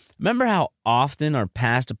 Remember how often our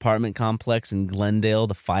past apartment complex in Glendale,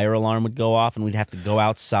 the fire alarm would go off and we'd have to go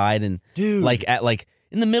outside and in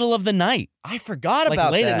the middle of the night. I forgot about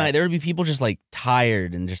that. Late at night, there would be people just like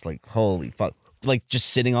tired and just like, holy fuck, like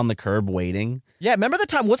just sitting on the curb waiting. Yeah, remember the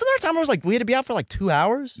time? Wasn't there a time where it was like we had to be out for like 2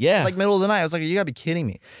 hours? Yeah. Like middle of the night. I was like, you gotta be kidding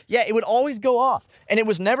me. Yeah, it would always go off. And it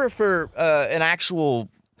was never for an actual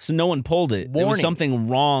So no one pulled it. warning. There was something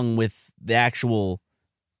wrong with the actual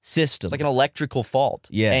system. It's like an electrical fault.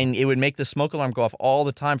 Yeah. And it would make the smoke alarm go off all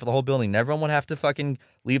the time for the whole building. And everyone would have to fucking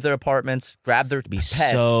leave their apartments, grab their pets.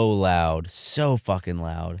 So loud. So fucking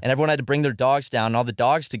loud. And everyone had to bring their dogs down. And all the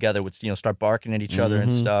dogs together would, start barking at each other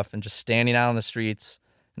and stuff and just standing out on the streets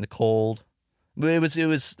in the cold. It was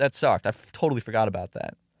that sucked. I totally forgot about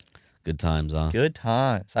that. Good times, huh? Good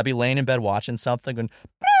times. I'd be laying in bed watching something and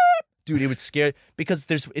dude, it would scare because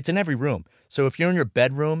it's in every room. So if you're in your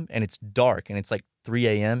bedroom and it's dark and it's like 3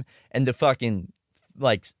 a.m. and the fucking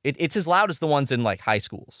it's as loud as the ones in like high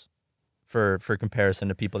schools for comparison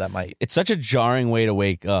to people that might. It's such a jarring way to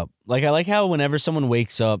wake up. Like I like how whenever someone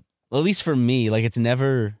wakes up, at least for me, like it's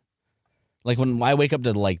never like when I wake up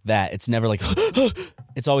to like that, it's never like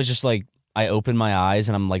it's always just like I open my eyes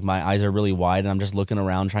and I'm like my eyes are really wide and I'm just looking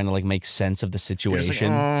around trying to like make sense of the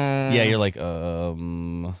situation. Yeah, you're like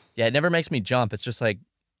Yeah, it never makes me jump. It's just like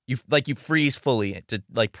you freeze fully to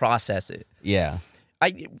like process it. Yeah.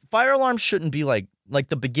 Fire alarms shouldn't be like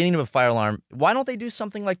the beginning of a fire alarm. Why don't they do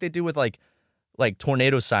something like they do with like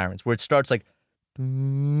tornado sirens where it starts like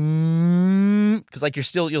because like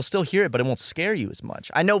you'll still hear it, but it won't scare you as much.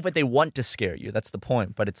 I know, but they want to scare you. That's the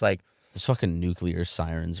point. But it's like those fucking nuclear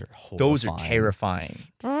sirens are horrifying. Those are terrifying.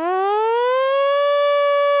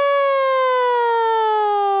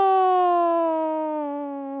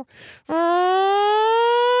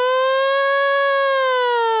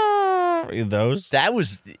 Those? That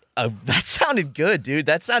sounded good, dude.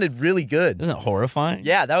 That sounded really good. Isn't it horrifying?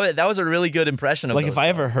 Yeah, that was a really good impression of like if I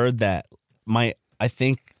ever heard that, I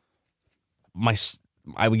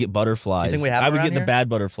would get butterflies. Do you think we have I would around get the here? bad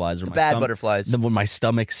butterflies. Butterflies. When my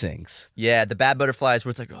stomach sinks. Yeah, the bad butterflies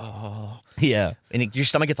where it's like, oh. Yeah. And your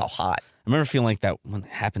stomach gets all hot. I remember feeling like that when it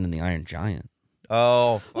happened in the Iron Giant.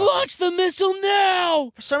 Oh. Fuck. Launch the missile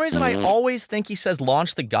now! For some reason, I always think he says,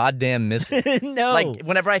 launch the goddamn missile. No. Like,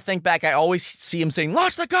 whenever I think back, I always see him saying,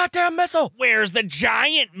 launch the goddamn missile! Where's the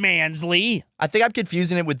giant, Mansley? I think I'm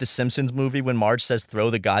confusing it with the Simpsons movie when Marge says, throw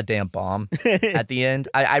the goddamn bomb at the end.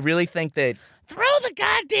 I really think that... Throw the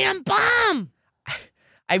goddamn bomb!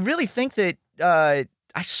 I really think that... I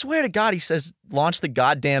swear to God, he says, launch the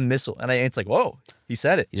goddamn missile. And it's like, whoa, he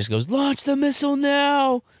said it. He just goes, launch the missile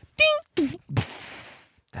now! Ding!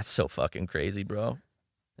 That's so fucking crazy, bro.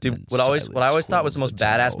 Dude, what I always thought was the most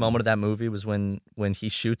badass moment of that movie was when he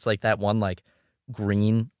shoots like that one like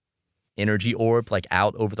green energy orb like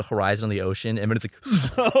out over the horizon of the ocean, and then it's like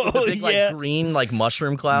the big like green like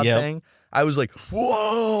mushroom cloud thing. I was like,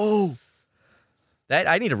 whoa! That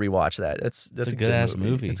I need to rewatch that. That's a good ass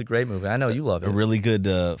movie. It's a great movie. I know you love it. A really good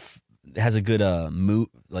has a good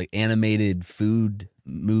like animated food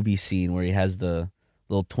movie scene where he has the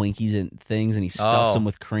little Twinkies and things and he stuffs them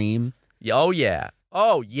with cream. Oh yeah.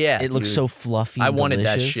 It looks so fluffy. I and wanted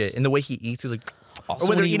delicious. that shit. And the way he eats is like Or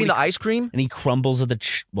when they're eating the ice cream. And he crumbles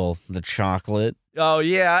the chocolate. Oh,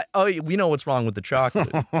 yeah. Oh, we know what's wrong with the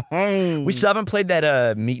chocolate. We still haven't played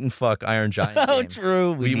that Meat and Fuck Iron Giant game. Oh,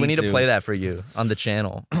 true. We need to play that for you on the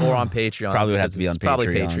channel or on Patreon. Probably would have to be on Patreon. Probably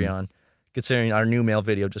Patreon. Considering our new mail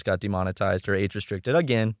video just got demonetized or age restricted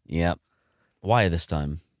again. Yep. Why this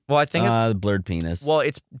time? Well, I think the blurred penis. Well,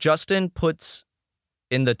 it's Justin puts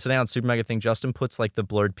in the Today on Super Mega thing. Justin puts like the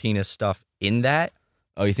blurred penis stuff in that.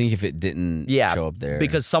 Oh, you think if it didn't show up there?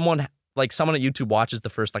 Because someone at YouTube watches the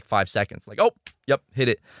first like 5 seconds, like, oh, yep, hit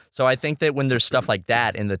it. So I think that when there's stuff like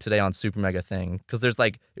that in the Today on Super Mega thing, because there's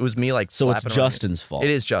like, it was me like, so it's Justin's fault. It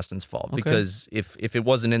is Justin's fault because if it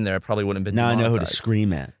wasn't in there, it probably wouldn't have been. Now demonetized. I know who to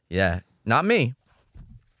scream at. Yeah, not me.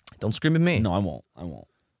 Don't scream at me. No, I won't.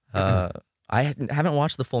 I haven't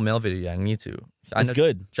watched the full mail video yet. I need to. It's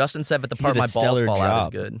good. Justin said that the part my balls fall out is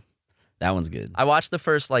good. That one's good. I watched the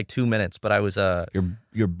first like 2 minutes, but I was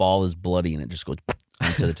your ball is bloody and it just goes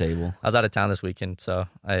onto the table. I was out of town this weekend, so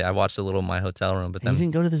I watched a little in my hotel room. But then you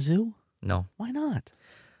didn't go to the zoo? No. Why not?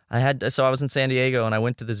 I was in San Diego and I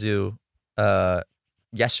went to the zoo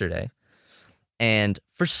yesterday, and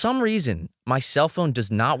for some reason my cell phone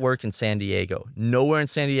does not work in San Diego. Nowhere in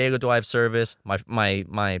San Diego do I have service. My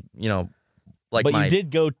you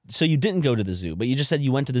did go, so you didn't go to the zoo, but you just said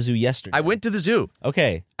you went to the zoo yesterday. I went to the zoo.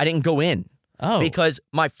 Okay. I didn't go in. Oh. Because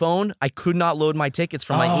my phone, I could not load my tickets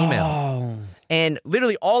from my email. And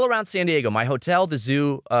literally all around San Diego, my hotel, the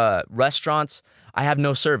zoo, restaurants, I have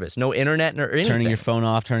no service, no internet or anything. Turning your phone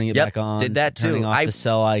off, turning it back on. Did that too. Turning off the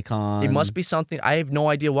cell icon. It must be something. I have no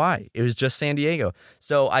idea why. It was just San Diego.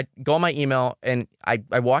 So I go on my email and I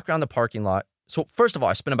walk around the parking lot. So first of all,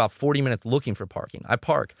 I spent about 40 minutes looking for parking. I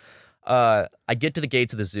park. I get to the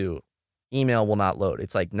gates of the zoo. Email will not load.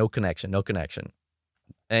 It's like no connection.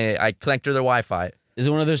 And I connect to their Wi-Fi. Is it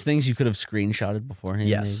one of those things you could have screenshotted beforehand?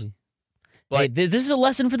 Yes. Maybe? But hey, this is a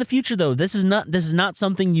lesson for the future, though. This is not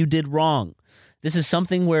something you did wrong. This is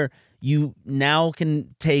something where you now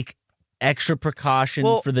can take extra precaution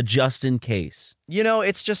for the just in case. You know,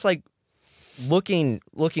 it's just like looking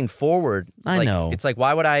forward. I know. It's like,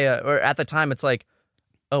 why would I? Or at the time, it's like,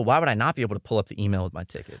 oh, why would I not be able to pull up the email with my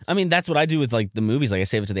tickets? I mean, that's what I do with like the movies. Like I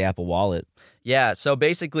save it to the Apple Wallet. Yeah. So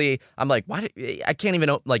basically, I'm like, I can't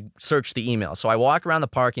even like search the email. So I walk around the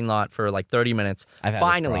parking lot for like 30 minutes. I've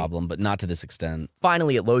had this problem, but not to this extent.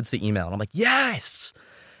 Finally, it loads the email, and I'm like, yes.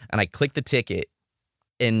 And I click the ticket,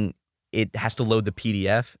 and it has to load the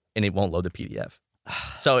PDF, and it won't load the PDF.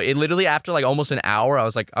 So it literally, after like almost an hour, I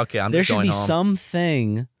was like, okay, I'm just going home. There should be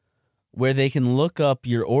something where they can look up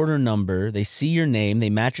your order number, they see your name, they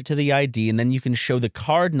match it to the ID, and then you can show the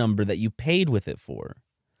card number that you paid with it for.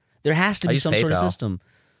 There has to be some sort of system.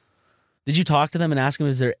 Did you talk to them and ask them,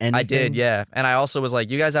 is there anything? I did, yeah. And I also was like,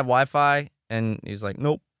 you guys have Wi-Fi? And he's like,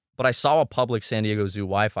 nope. But I saw a public San Diego Zoo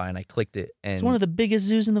Wi-Fi, and I clicked it. And it's one of the biggest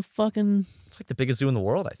zoos in the fucking... It's like the biggest zoo in the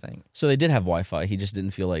world, I think. So they did have Wi-Fi. He just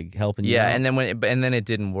didn't feel like helping you out? Yeah, and then it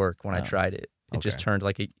didn't work when I tried it. It just turned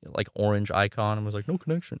like a orange icon and was like, no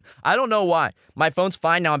connection. I don't know why. My phone's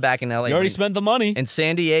fine now. I'm back in LA. You already spent the money. In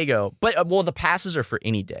San Diego. But, the passes are for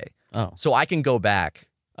any day. Oh. So I can go back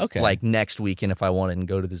okay, like next weekend if I wanted and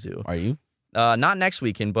go to the zoo. Are you? Not next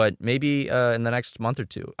weekend, but maybe in the next month or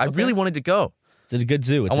two. I really wanted to go. It's a good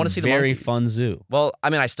zoo. It's I want to see very the fun zoo. Well, I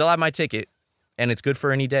mean, I still have my ticket, and it's good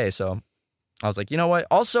for any day. So I was like, you know what?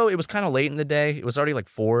 Also, it was kind of late in the day. It was already like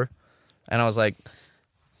 4, and I was like,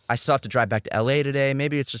 I still have to drive back to LA today.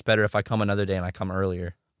 Maybe it's just better if I come another day and I come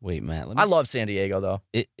earlier. Wait, Matt. I love San Diego though.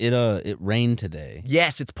 It rained today.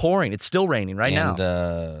 Yes, it's pouring. It's still raining now.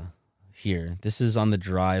 And here, this is on the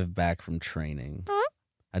drive back from training.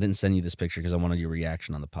 I didn't send you this picture because I wanted your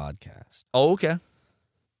reaction on the podcast. Oh, okay.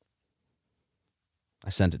 I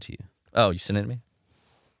sent it to you. Oh, you sent it to me?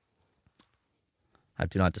 I have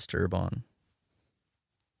Do Not Disturb on.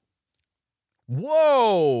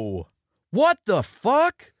 Whoa! What the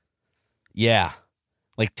fuck? Yeah.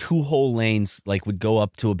 Like 2 whole lanes would go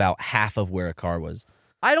up to about half of where a car was.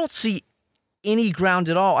 I don't see any ground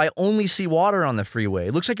at all. I only see water on the freeway.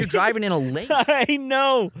 It looks like you're driving in a lake. I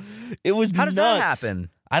know. It was How does that happen?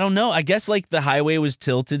 I don't know. I guess the highway was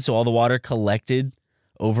tilted, so all the water collected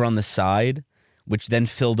over on the side, which then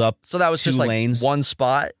filled up. So that was 2 just lanes. One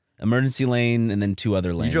spot? Emergency lane and then 2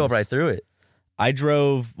 other lanes. You drove right through it. I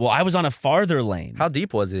was on a farther lane. How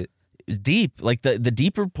deep was it? It was deep. Like the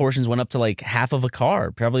deeper portions went up to half of a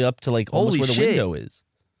car, probably up to almost where the window is.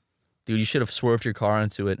 Dude, you should have swerved your car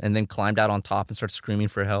into it and then climbed out on top and started screaming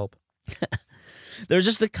for help. There's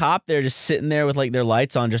just a cop there just sitting there with their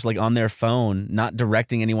lights on, just on their phone, not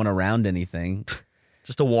directing anyone around anything.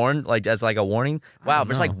 Just to warn, as a warning? Wow,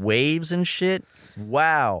 there's waves and shit?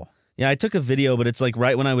 Wow. Yeah, I took a video, but it's like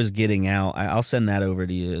right when I was getting out. I'll send that over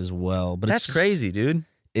to you as well. But That's crazy, dude.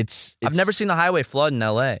 It's I've never seen the highway flood in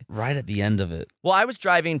L.A. right at the end of it. Well, I was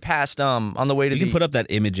driving past on the way to You can put up that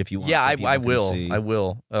image if you want. Yeah, so people I can will. see. I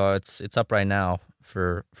will. It's up right now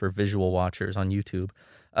for visual watchers on YouTube.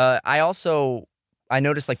 I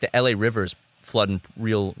noticed like the LA River's flooding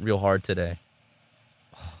real hard today.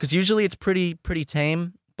 Because usually it's pretty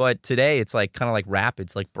tame, but today it's like kind of like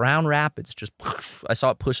rapids, like brown rapids. Just I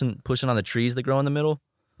saw it pushing on the trees that grow in the middle.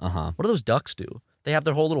 Uh-huh. What do those ducks do? They have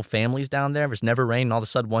their whole little families down there. It's never rained, and all of a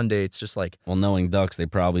sudden one day it's just like, Well, knowing ducks, they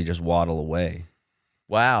probably just waddle away.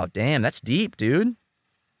 wow, damn, that's deep, dude.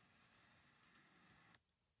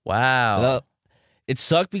 Wow. It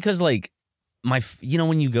sucked because like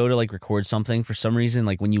when you go to like record something for some reason,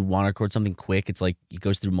 like when you want to record something quick, it's like it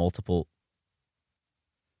goes through multiple.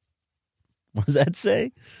 What does that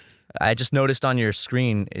say? I just noticed on your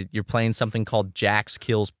screen you're playing something called Jax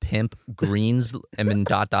Kills Pimp Greens and then ...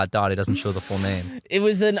 It doesn't show the full name. It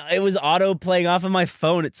was auto playing off of my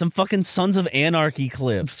phone. It's some fucking Sons of Anarchy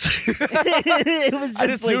clips. It was just I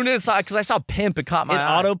just tuned in because I saw Pimp. It caught my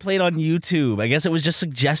eye. auto played on YouTube. I guess it was just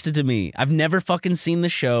suggested to me. I've never fucking seen the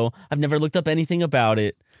show. I've never looked up anything about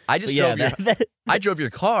it. I just But drove I drove your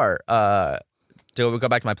car to go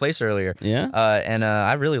back to my place earlier. Yeah? And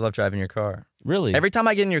I really love driving your car. Really? Every time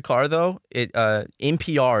I get in your car, though,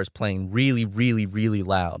 NPR is playing really, really, really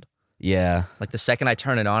loud. Yeah. Like the second I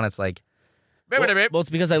turn it on, it's like... Well,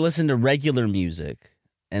 it's because I listen to regular music.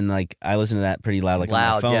 And like I listen to that pretty loud, like on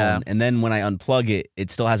my phone. Yeah. And then when I unplug it,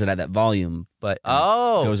 it still has it at that volume, but it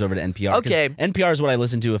goes over to NPR. 'Cause Okay. NPR is what I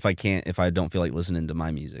listen to if I don't feel like listening to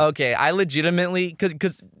my music. Okay, I legitimately...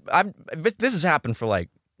 Because this has happened for like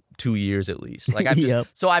 2 years at least. Like Yep.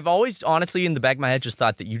 So I've always, honestly, in the back of my head, just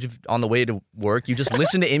thought that you just, on the way to work, you just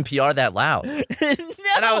listen to NPR that loud. No.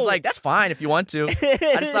 And I was like, that's fine if you want to.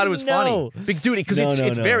 I just thought it was funny. Big dude, because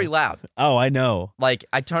it's very loud. Oh, I know. Like,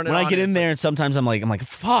 I turn it When on. I get in there, and sometimes I'm like,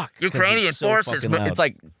 fuck. 'cause Ukrainian it's so forces. fucking loud. It's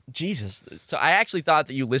like, Jesus. So I actually thought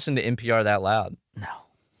that you listened to NPR that loud.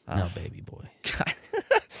 No, baby boy.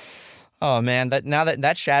 Oh man,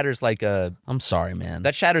 that shatters like a. I'm sorry, man.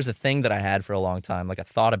 That shatters a thing that I had for a long time, like a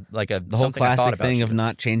thought of like a The whole something I thought classic about thing you. of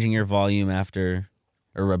not changing your volume after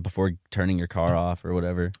or before turning your car off or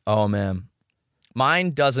whatever. Oh man,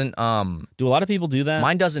 mine doesn't. Do a lot of people do that?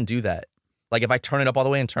 Mine doesn't do that. Like if I turn it up all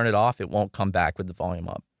the way and turn it off, it won't come back with the volume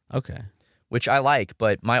up. Okay. Which I like,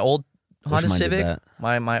 but my old Honda mine did Civic, that.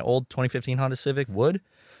 my old 2015 Honda Civic would.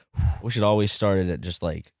 We should always start it at just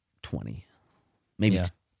like 20, maybe Yeah.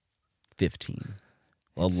 15.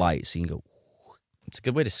 A light, so you can go. It's a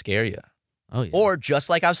good way to scare you. Oh yeah. Or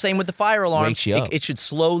just like I was saying with the fire alarm, Wakes you up. it should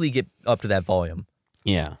slowly get up to that volume.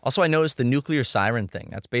 Yeah. Also, I noticed the nuclear siren thing.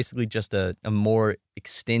 That's basically just a more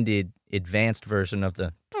extended, advanced version of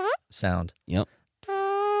the sound. Yep.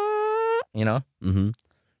 You know? Mm-hmm.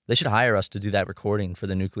 They should hire us to do that recording for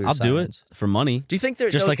the nuclear I'll do sirens. it for money. Do you think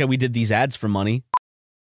they're Just like we did these ads for money?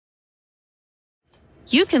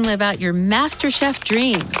 You can live out your MasterChef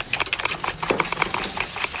dreams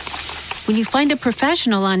when you find a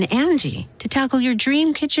professional on Angie to tackle your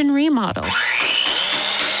dream kitchen remodel.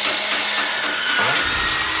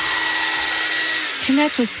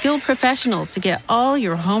 Connect with skilled professionals to get all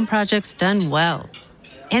your home projects done well.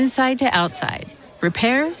 Inside to outside,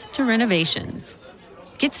 repairs to renovations.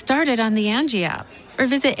 Get started on the Angie app or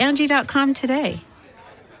visit Angie.com today.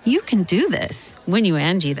 You can do this when you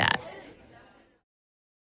Angie that.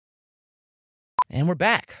 And we're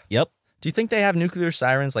back. Yep. Do you think they have nuclear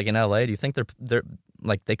sirens like in LA? Do you think they're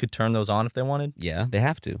like they could turn those on if they wanted? Yeah, they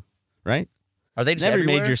have to, right? Are they just In every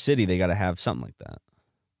everywhere? major city, they got to have something like that.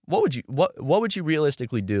 What would you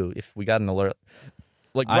realistically do if we got an alert?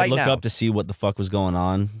 Like I right look now, up to see what the fuck was going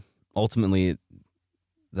on. Ultimately,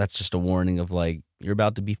 that's just a warning of like you're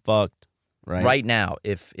about to be fucked, right? right now,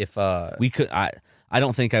 if We could. I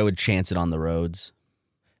don't think I would chance it on the roads.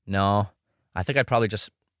 no, I think I'd probably just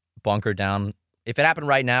bunker down. If it happened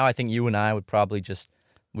right now, I think you and I would probably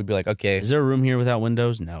we'd be like, okay, Is there a room here without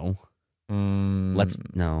windows? No. let's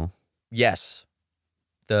No. yes,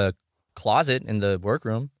 the closet in the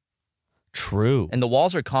workroom, True. and the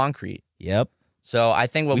walls are concrete. Yep. So I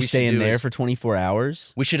think what we stay should in do there is for 24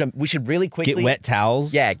 hours. we should really quickly Get wet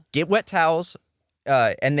towels. Yeah, get wet towels,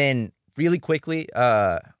 and then really quickly,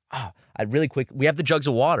 we have the jugs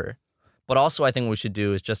of water, but also I think what we should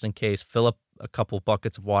do is just in case fill up a couple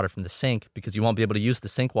buckets of water from the sink because you won't be able to use the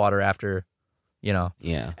sink water after, Yeah.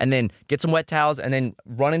 and then get some wet towels and then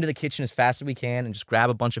run into the kitchen as fast as we can and just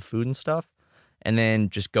grab a bunch of food and stuff, and then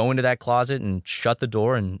just go into that closet and shut the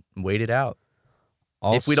door and wait it out.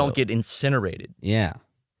 Also, if we don't get incinerated. Yeah.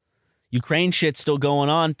 Ukraine shit's still going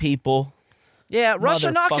on, people. Yeah,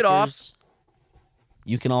 Russia, knock it off. Motherfuckers.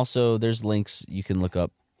 You can also, there's links you can look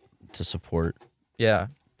up to support. Yeah.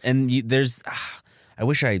 And there's, I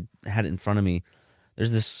wish I had it in front of me.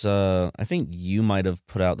 There's this, I think you might have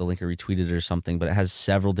put out the link or retweeted it or something, but it has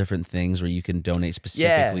several different things where you can donate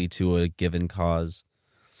specifically to a given cause.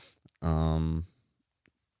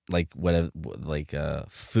 Like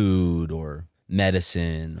food or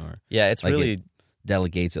medicine or. Yeah, it's like really. It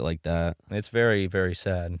delegates it like that. It's very, very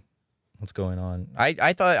sad what's going on.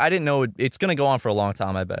 I thought, I didn't know it's going to go on for a long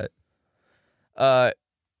time, I bet.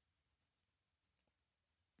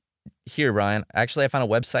 Here, Ryan, actually I found a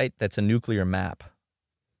website that's a nuclear map.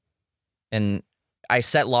 And I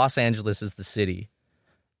set Los Angeles as the city.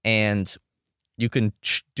 And you can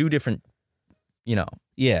do different,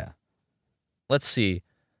 Yeah. Let's see.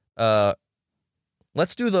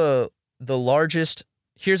 Let's do the largest.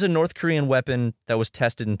 Here's a North Korean weapon that was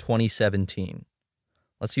tested in 2017.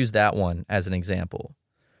 Let's use that one as an example.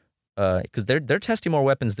 Because they're testing more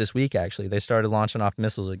weapons this week, actually. They started launching off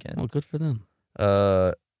missiles again. Oh, good for them.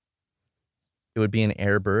 It would be an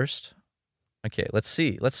airburst. Okay, let's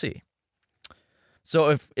see.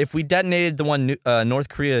 So if we detonated the one North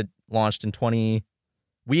Korea launched in 20,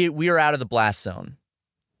 we are out of the blast zone.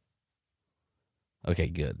 Okay,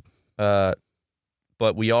 good. But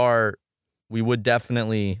we would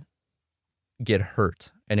definitely get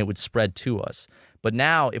hurt, and it would spread to us. But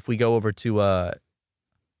now, if we go over to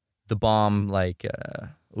the bomb, like,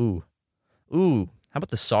 how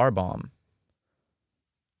about the Tsar bomb?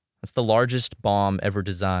 That's the largest bomb ever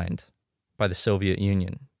designed by the Soviet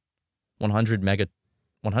Union. 100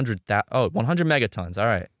 megatons. All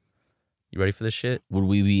right. You ready for this shit? Would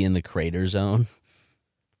we be in the crater zone?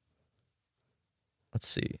 Let's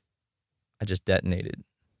see. I just detonated.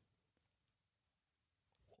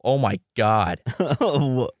 Oh my God.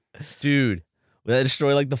 Dude. Would that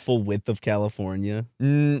destroy like the full width of California?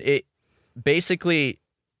 It basically,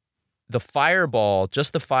 the fireball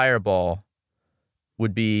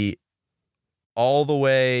would be all the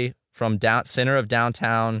way from center of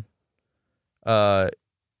downtown to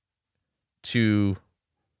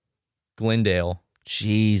Glendale.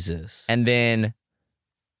 Jesus. And then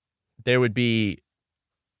there would be,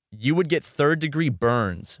 you would get third-degree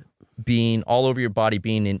burns being all over your body,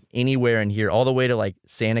 being in anywhere in here, all the way to like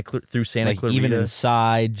Santa Clarita. Even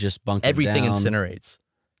inside, just bunkered everything down. incinerates.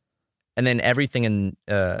 And then everything in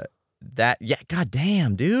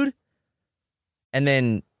goddamn, dude. And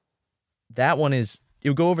then that one it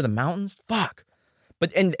would go over the mountains. Fuck.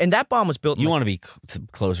 But and that bomb was built. You want to be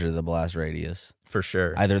closer to the blast radius for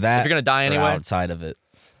sure. Either that, if you're gonna die anyway, or outside of it.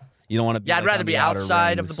 You don't want to be. Yeah, I'd rather be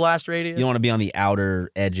outside of the blast radius. You don't want to be on the outer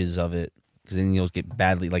edges of it because then you'll get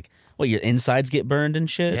badly your insides get burned and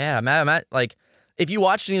shit. Yeah, Matt, like if you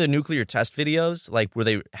watched any of the nuclear test videos, like where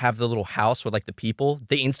they have the little house with like the people,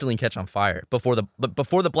 they instantly catch on fire before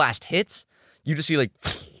the blast hits. You just see like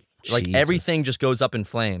everything just goes up in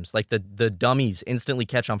flames. Like the dummies instantly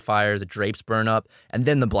catch on fire, the drapes burn up, and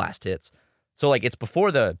then the blast hits. So like it's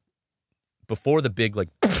before the big like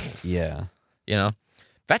yeah,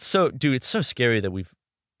 that's so, dude. It's so scary that we've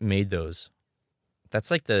made those. That's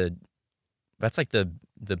like the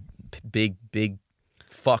big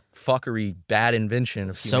fuckery bad invention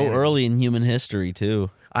of so humanity. Early in human history too.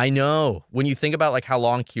 I know. When you think about like how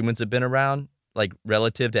long humans have been around, like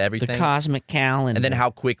relative to everything, the cosmic calendar, and then how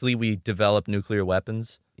quickly we develop nuclear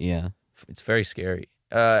weapons. Yeah, it's very scary.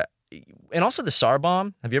 And also the Tsar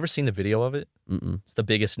bomb. Have you ever seen the video of it? Mm-mm. It's the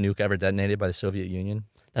biggest nuke ever detonated by the Soviet Union.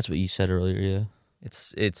 That's what you said earlier. Yeah,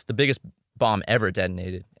 it's the biggest bomb ever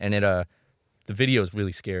detonated, and the video is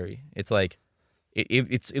really scary. It's like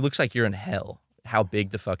it looks like you're in hell. How big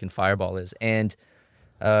the fucking fireball is, and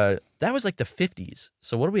that was like the 50s.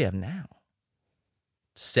 So what do we have now?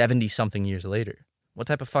 70-something years later. What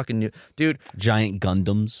type of fucking new dude? Giant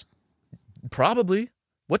Gundams? Probably.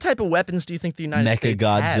 What type of weapons do you think the United States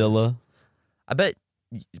Mechagodzilla? has? I bet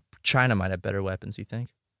China might have better weapons, you think?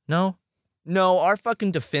 No, our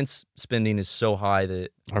fucking defense spending is so high that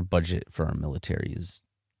our budget for our military is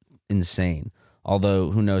insane.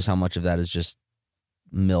 Although, who knows how much of that is just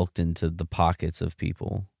milked into the pockets of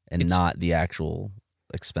people and not the actual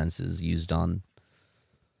expenses used on.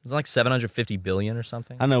 It's like $750 billion or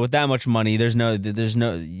something. I don't know. With that much money, there's no.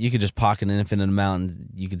 You could just pocket an infinite amount, and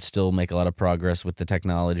you could still make a lot of progress with the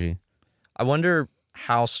technology. I wonder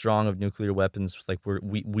how strong of nuclear weapons like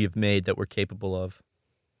we've made that we're capable of.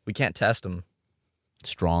 We can't test them.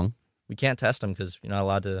 Strong. We can't test them because you're not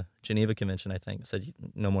allowed to. Geneva Convention, I think, said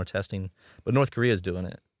no more testing. But North Korea is doing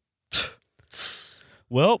it.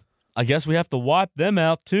 Well, I guess we have to wipe them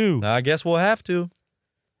out too. I guess we'll have to.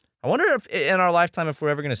 I wonder if in our lifetime if we're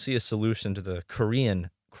ever going to see a solution to the Korean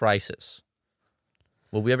crisis.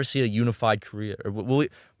 Will we ever see a unified Korea? Or will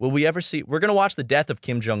we ever see... We're going to watch the death of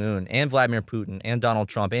Kim Jong-un and Vladimir Putin and Donald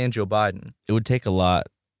Trump and Joe Biden. It would take a lot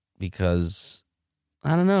because,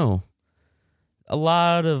 I don't know, a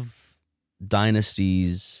lot of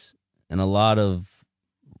dynasties and a lot of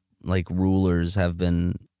like rulers have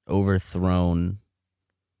been overthrown.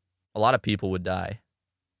 A lot of people would die.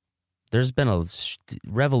 There's been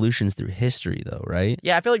revolutions through history, though, right?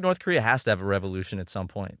 Yeah, I feel like North Korea has to have a revolution at some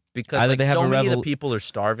point because Either like, they have so a many of the people are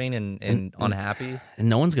starving and unhappy. And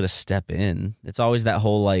no one's going to step in. It's always that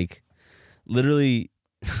whole, like, literally,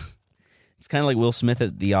 it's kind of like Will Smith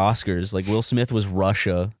at the Oscars. Like, Will Smith was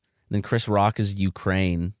Russia, and then Chris Rock is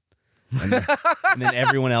Ukraine. And then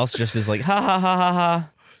everyone else just is like, ha, ha, ha, ha, ha.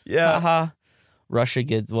 Yeah. Ha, ha. Russia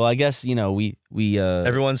gets, well, I guess, you know, we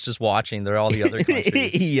everyone's just watching. They're all the other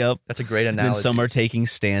countries. Yep. That's a great analogy. And then some are taking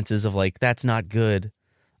stances of like, that's not good.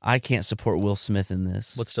 I can't support Will Smith in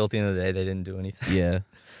this. But still, at the end of the day, they didn't do anything. Yeah.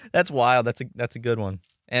 That's wild. That's a good one.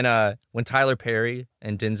 And when Tyler Perry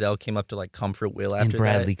and Denzel came up to like comfort Will after and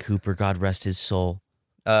Bradley Cooper, God rest his soul.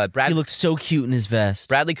 He looked so cute in his vest.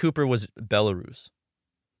 Bradley Cooper was Belarus.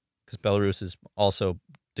 Because Belarus is also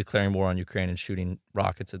declaring war on Ukraine and shooting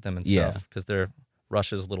rockets at them and stuff. Because they're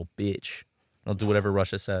Russia's little bitch. They'll do whatever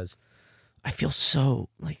Russia says. I feel so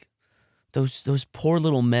like those poor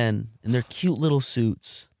little men in their cute little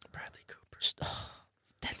suits. Bradley Cooper.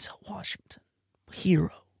 Denzel Washington.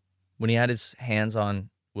 Hero. When he had his hands on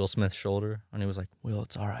Will Smith's shoulder and he was like, Will,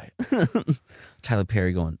 it's all right. Tyler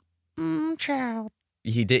Perry going, child.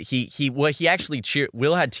 He did. He actually cheered.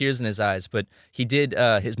 Will had tears in his eyes, but he did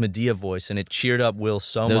his Medea voice, and it cheered up Will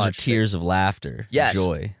so much. Those are tears of laughter, yes,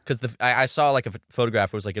 joy. Because I saw like a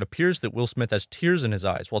photograph where it was like, it appears that Will Smith has tears in his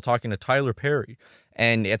eyes while talking to Tyler Perry,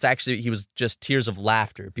 and it's actually he was just tears of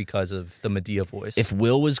laughter because of the Medea voice. If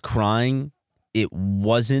Will was crying, it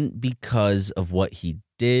wasn't because of what he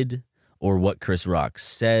did or what Chris Rock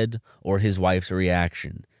said or his wife's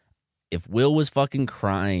reaction. If Will was fucking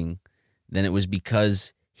crying, then it was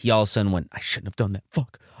because he all of a sudden went, I shouldn't have done that.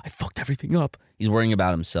 Fuck. I fucked everything up. He's worrying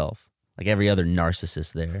about himself, like every other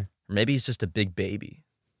narcissist there. Or maybe he's just a big baby.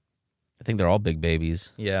 I think they're all big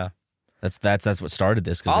babies. Yeah. That's what started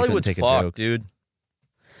this. Hollywood's they couldn't take a joke. dude.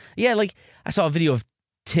 Yeah, like I saw a video of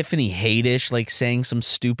Tiffany Haddish like saying some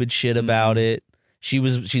stupid shit about it.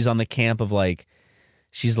 She's on the camp of like,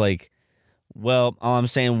 she's like, well, all I'm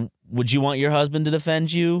saying, would you want your husband to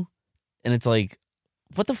defend you? And it's like,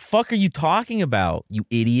 what the fuck are you talking about, you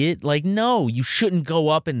idiot? Like, no, you shouldn't go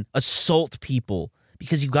up and assault people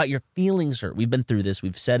because you got your feelings hurt. We've been through this.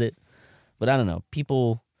 We've said it. But I don't know.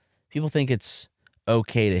 People think it's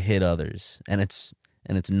okay to hit others, and it's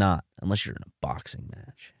not unless you're in a boxing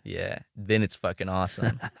match. Yeah, then it's fucking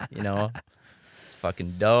awesome. You know?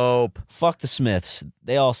 Fucking dope. Fuck the Smiths.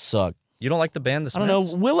 They all suck. You don't like the band, the Smiths? I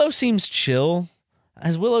don't know. Willow seems chill.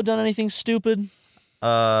 Has Willow done anything stupid?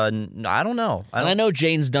 I don't know. I know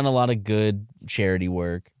Jane's done a lot of good charity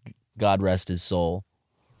work. God rest his soul.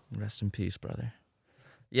 Rest in peace, brother.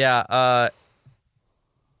 Yeah, I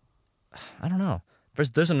don't know.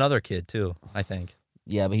 There's another kid, too, I think.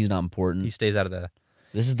 Yeah, but he's not important. He stays out of the...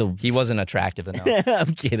 He wasn't attractive enough.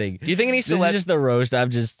 I'm kidding. Do you think any This is just the roast. Do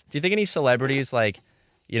you think any celebrities, like,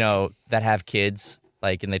 you know, that have kids...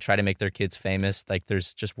 Like, and they try to make their kids famous. Like,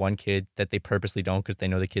 there's just one kid that they purposely don't because they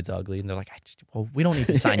know the kid's ugly. And they're like, well, we don't need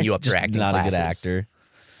to sign you up for acting not classes. A good actor.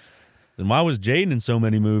 Then why was Jaden in so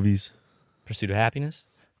many movies? Pursuit of happiness?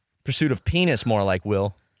 Pursuit of penis, more like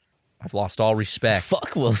Will. I've lost all respect.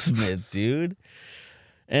 Fuck Will Smith, dude.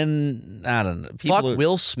 And I don't know. Fuck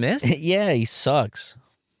Will Smith? Yeah, he sucks.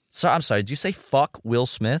 So I'm sorry, did you say fuck Will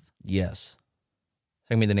Smith? Yes.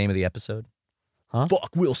 Tell me the name of the episode. Huh?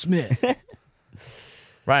 Fuck Will Smith.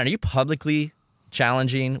 Ryan, are you publicly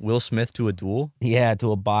challenging Will Smith to a duel? Yeah,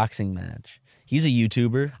 to a boxing match. He's a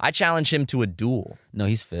YouTuber. I challenge him to a duel. No,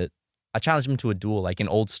 he's fit. I challenge him to a duel, like an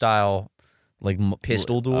old style, like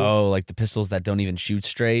pistol duel. Oh, like the pistols that don't even shoot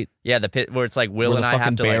straight. Yeah, where it's like Will and I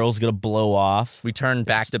have to. The barrel's gonna blow off. We turn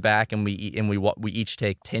back to back, and we each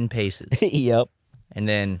take 10 paces. Yep. And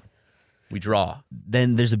then we draw.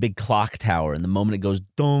 Then there's a big clock tower, and the moment it goes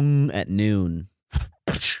dong at noon.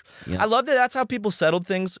 Yeah. I love that that's how people settled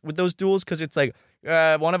things with those duels, because it's like,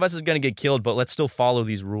 one of us is going to get killed, but let's still follow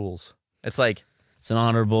these rules. It's like... It's an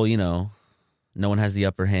honorable, no one has the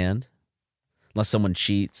upper hand, unless someone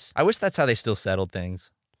cheats. I wish that's how they still settled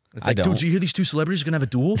things. It's like, I don't. Dude, did you hear these two celebrities are going to have a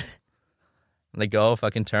duel? And they go,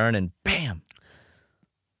 fucking turn, and bam!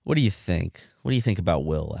 What do you think? What do you think about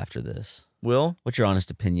Will after this? Will? What's your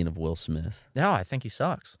honest opinion of Will Smith? No, I think he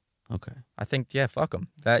sucks. Okay. I think, yeah, fuck them.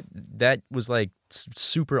 That was like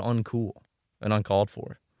super uncool and uncalled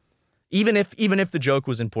for. Even if the joke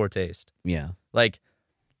was in poor taste. Yeah. Like,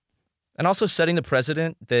 and also setting the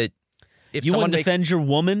precedent that if you someone wouldn't defend your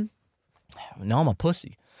woman? No, I'm a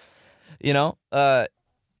pussy. You know?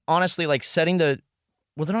 Honestly, like setting the...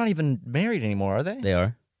 Well, they're not even married anymore, are they? They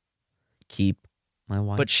are. Keep my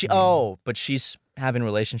wife. But she's having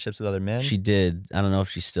relationships with other men? She did. I don't know if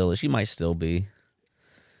she still is. She might still be.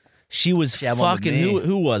 She was She had one with fucking... me.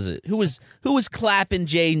 Who was it? Who was clapping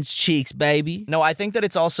Jaden's cheeks, baby? No, I think that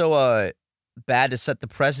it's also bad to set the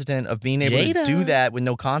precedent of being able to Jada. do that with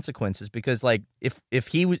no consequences. Because like if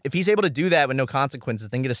he's able to do that with no consequences,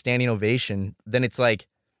 then get a standing ovation, then it's like,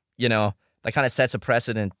 you know, that kind of sets a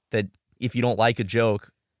precedent that if you don't like a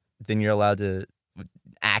joke, then you're allowed to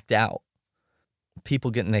act out.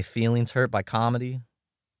 People getting their feelings hurt by comedy.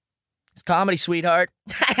 It's comedy, sweetheart.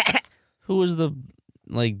 Who was the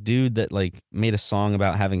like dude that like made a song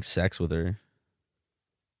about having sex with her?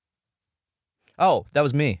 Oh, that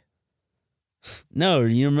was me. No,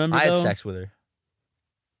 you remember? I had though? sex with her.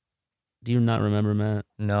 Do you not remember, Matt?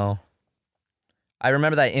 No. I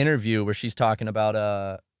remember that interview where she's talking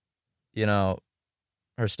about, you know,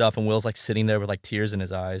 her stuff, and Will's like sitting there with like tears in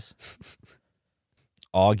his eyes.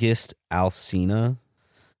 August Alsina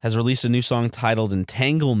has released a new song titled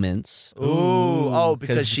Entanglements.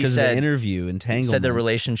 Because she of said the interview, Entanglement. Said their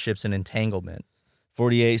relationship's an entanglement.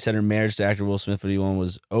 48 said her marriage to actor Will Smith 41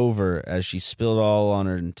 was over as she spilled all on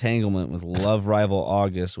her entanglement with love rival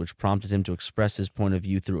August, which prompted him to express his point of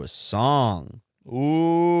view through a song.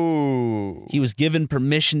 Ooh. He was given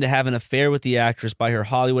permission to have an affair with the actress by her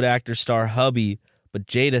Hollywood actor star hubby, but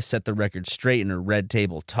Jada set the record straight in her Red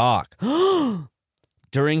Table Talk.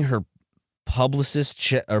 During her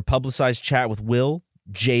publicized chat with Will,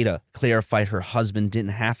 Jada clarified her husband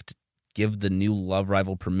didn't have to give the new love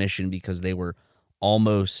rival permission because they were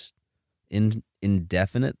almost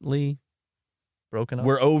indefinitely broken up.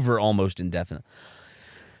 We're over almost indefinite.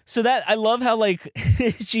 So that I love how like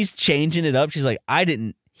she's changing it up. She's like,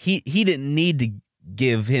 he didn't need to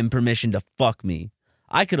give him permission to fuck me.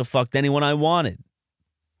 I could have fucked anyone I wanted.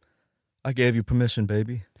 I gave you permission,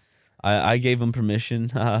 baby. I gave him permission.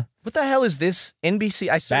 What the hell is this? NBC.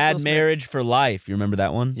 I Bad Marriage for Life. You remember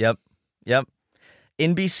that one? Yep.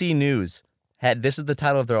 NBC News had, this is the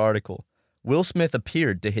title of their article. Will Smith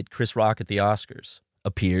appeared to hit Chris Rock at the Oscars.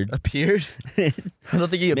 Appeared? I don't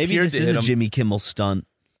think he appeared Maybe this to is hit a him. Jimmy Kimmel stunt.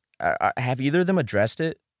 Have either of them addressed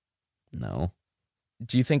it? No.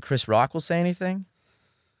 Do you think Chris Rock will say anything?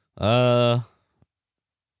 If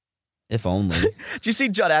only. Did you see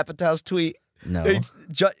Judd Apatow's tweet? No.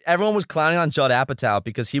 Everyone was clowning on Judd Apatow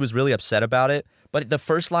because he was really upset about it. But the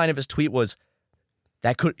first line of his tweet was,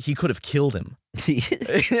 he could have killed him.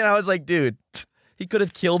 And I was like, dude, he could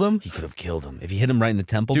have killed him? He could have killed him. If he hit him right in the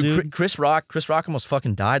temple, dude. Chris Rock almost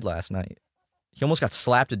fucking died last night. He almost got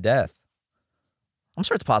slapped to death. I'm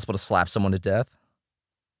sure it's possible to slap someone to death.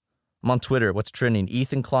 I'm on Twitter. What's trending?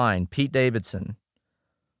 Ethan Klein, Pete Davidson.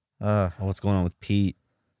 What's going on with Pete?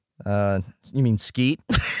 You mean Skeet?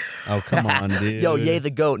 Oh, come on, dude. Yo, yay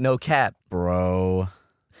the goat, no cap. Bro.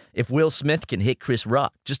 If Will Smith can hit Chris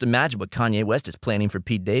Rock, just imagine what Kanye West is planning for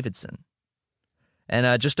Pete Davidson.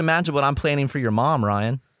 And just imagine what I'm planning for your mom,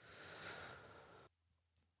 Ryan.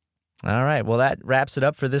 All right, well, that wraps it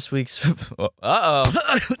up for this week's... Uh-oh.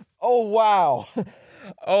 Oh, wow.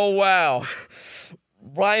 Oh, wow.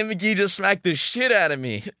 Ryan McGee just smacked the shit out of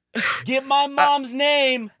me. Get my mom's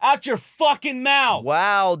name out your fucking mouth.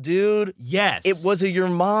 Wow, dude. Yes. It was your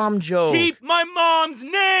mom joke. Keep my mom's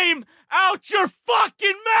name out your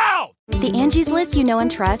fucking mouth. The Angie's List you know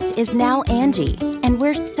and trust is now Angie, and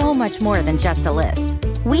we're so much more than just a list.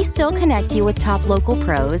 We still connect you with top local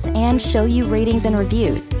pros and show you ratings and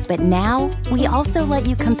reviews, but now we also let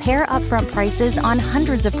you compare upfront prices on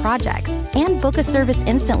hundreds of projects and book a service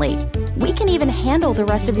instantly. We can even handle the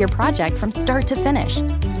rest of your project from start to finish.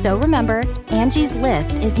 So remember, Angie's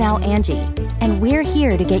List is now Angie, and we're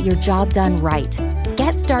here to get your job done right.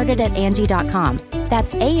 Get started at Angie.com.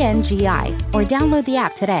 That's ANGI, or download the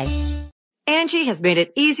app today. Angie has made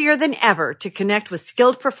it easier than ever to connect with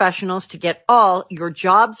skilled professionals to get all your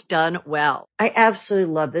jobs done well. I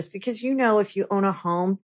absolutely love this because, you know, if you own a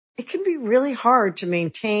home, it can be really hard to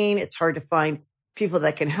maintain. It's hard to find people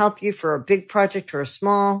that can help you for a big project or a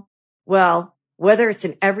small. Well, whether it's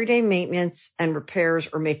in everyday maintenance and repairs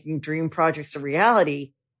or making dream projects a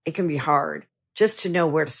reality, it can be hard just to know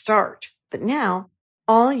where to start. But now,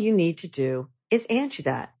 all you need to do is Angie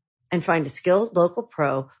that and find a skilled local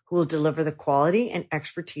pro who will deliver the quality and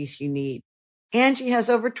expertise you need. Angie has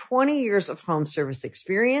over 20 years of home service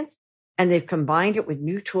experience, And they've combined it with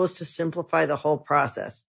new tools to simplify the whole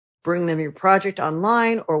process. Bring them your project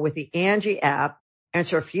online or with the Angie app.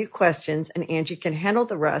 Answer a few questions and Angie can handle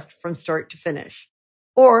the rest from start to finish.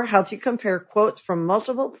 Or help you compare quotes from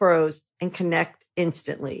multiple pros and connect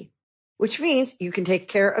instantly. Which means you can take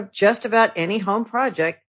care of just about any home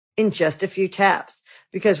project in just a few taps.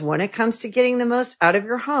 Because when it comes to getting the most out of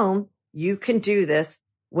your home, you can do this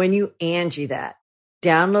when you Angie that.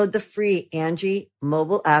 Download the free Angie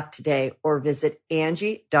mobile app today or visit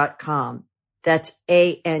Angie.com. That's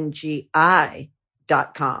ANGI.com.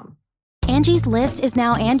 Angie's List is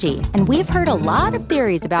now Angie, and we've heard a lot of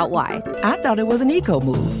theories about why. I thought it was an eco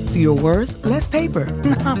move. Fewer words, less paper.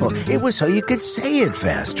 No, it was so you could say it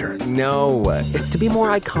faster. No, it's to be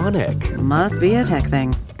more iconic. Must be a tech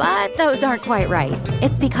thing. But those aren't quite right.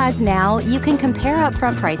 It's because now you can compare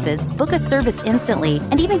upfront prices, book a service instantly,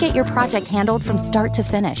 and even get your project handled from start to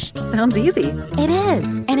finish. Sounds easy. It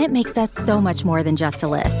is, and it makes us so much more than just a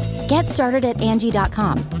list. Get started at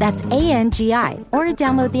Angie.com. That's ANGI, or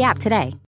download the app today.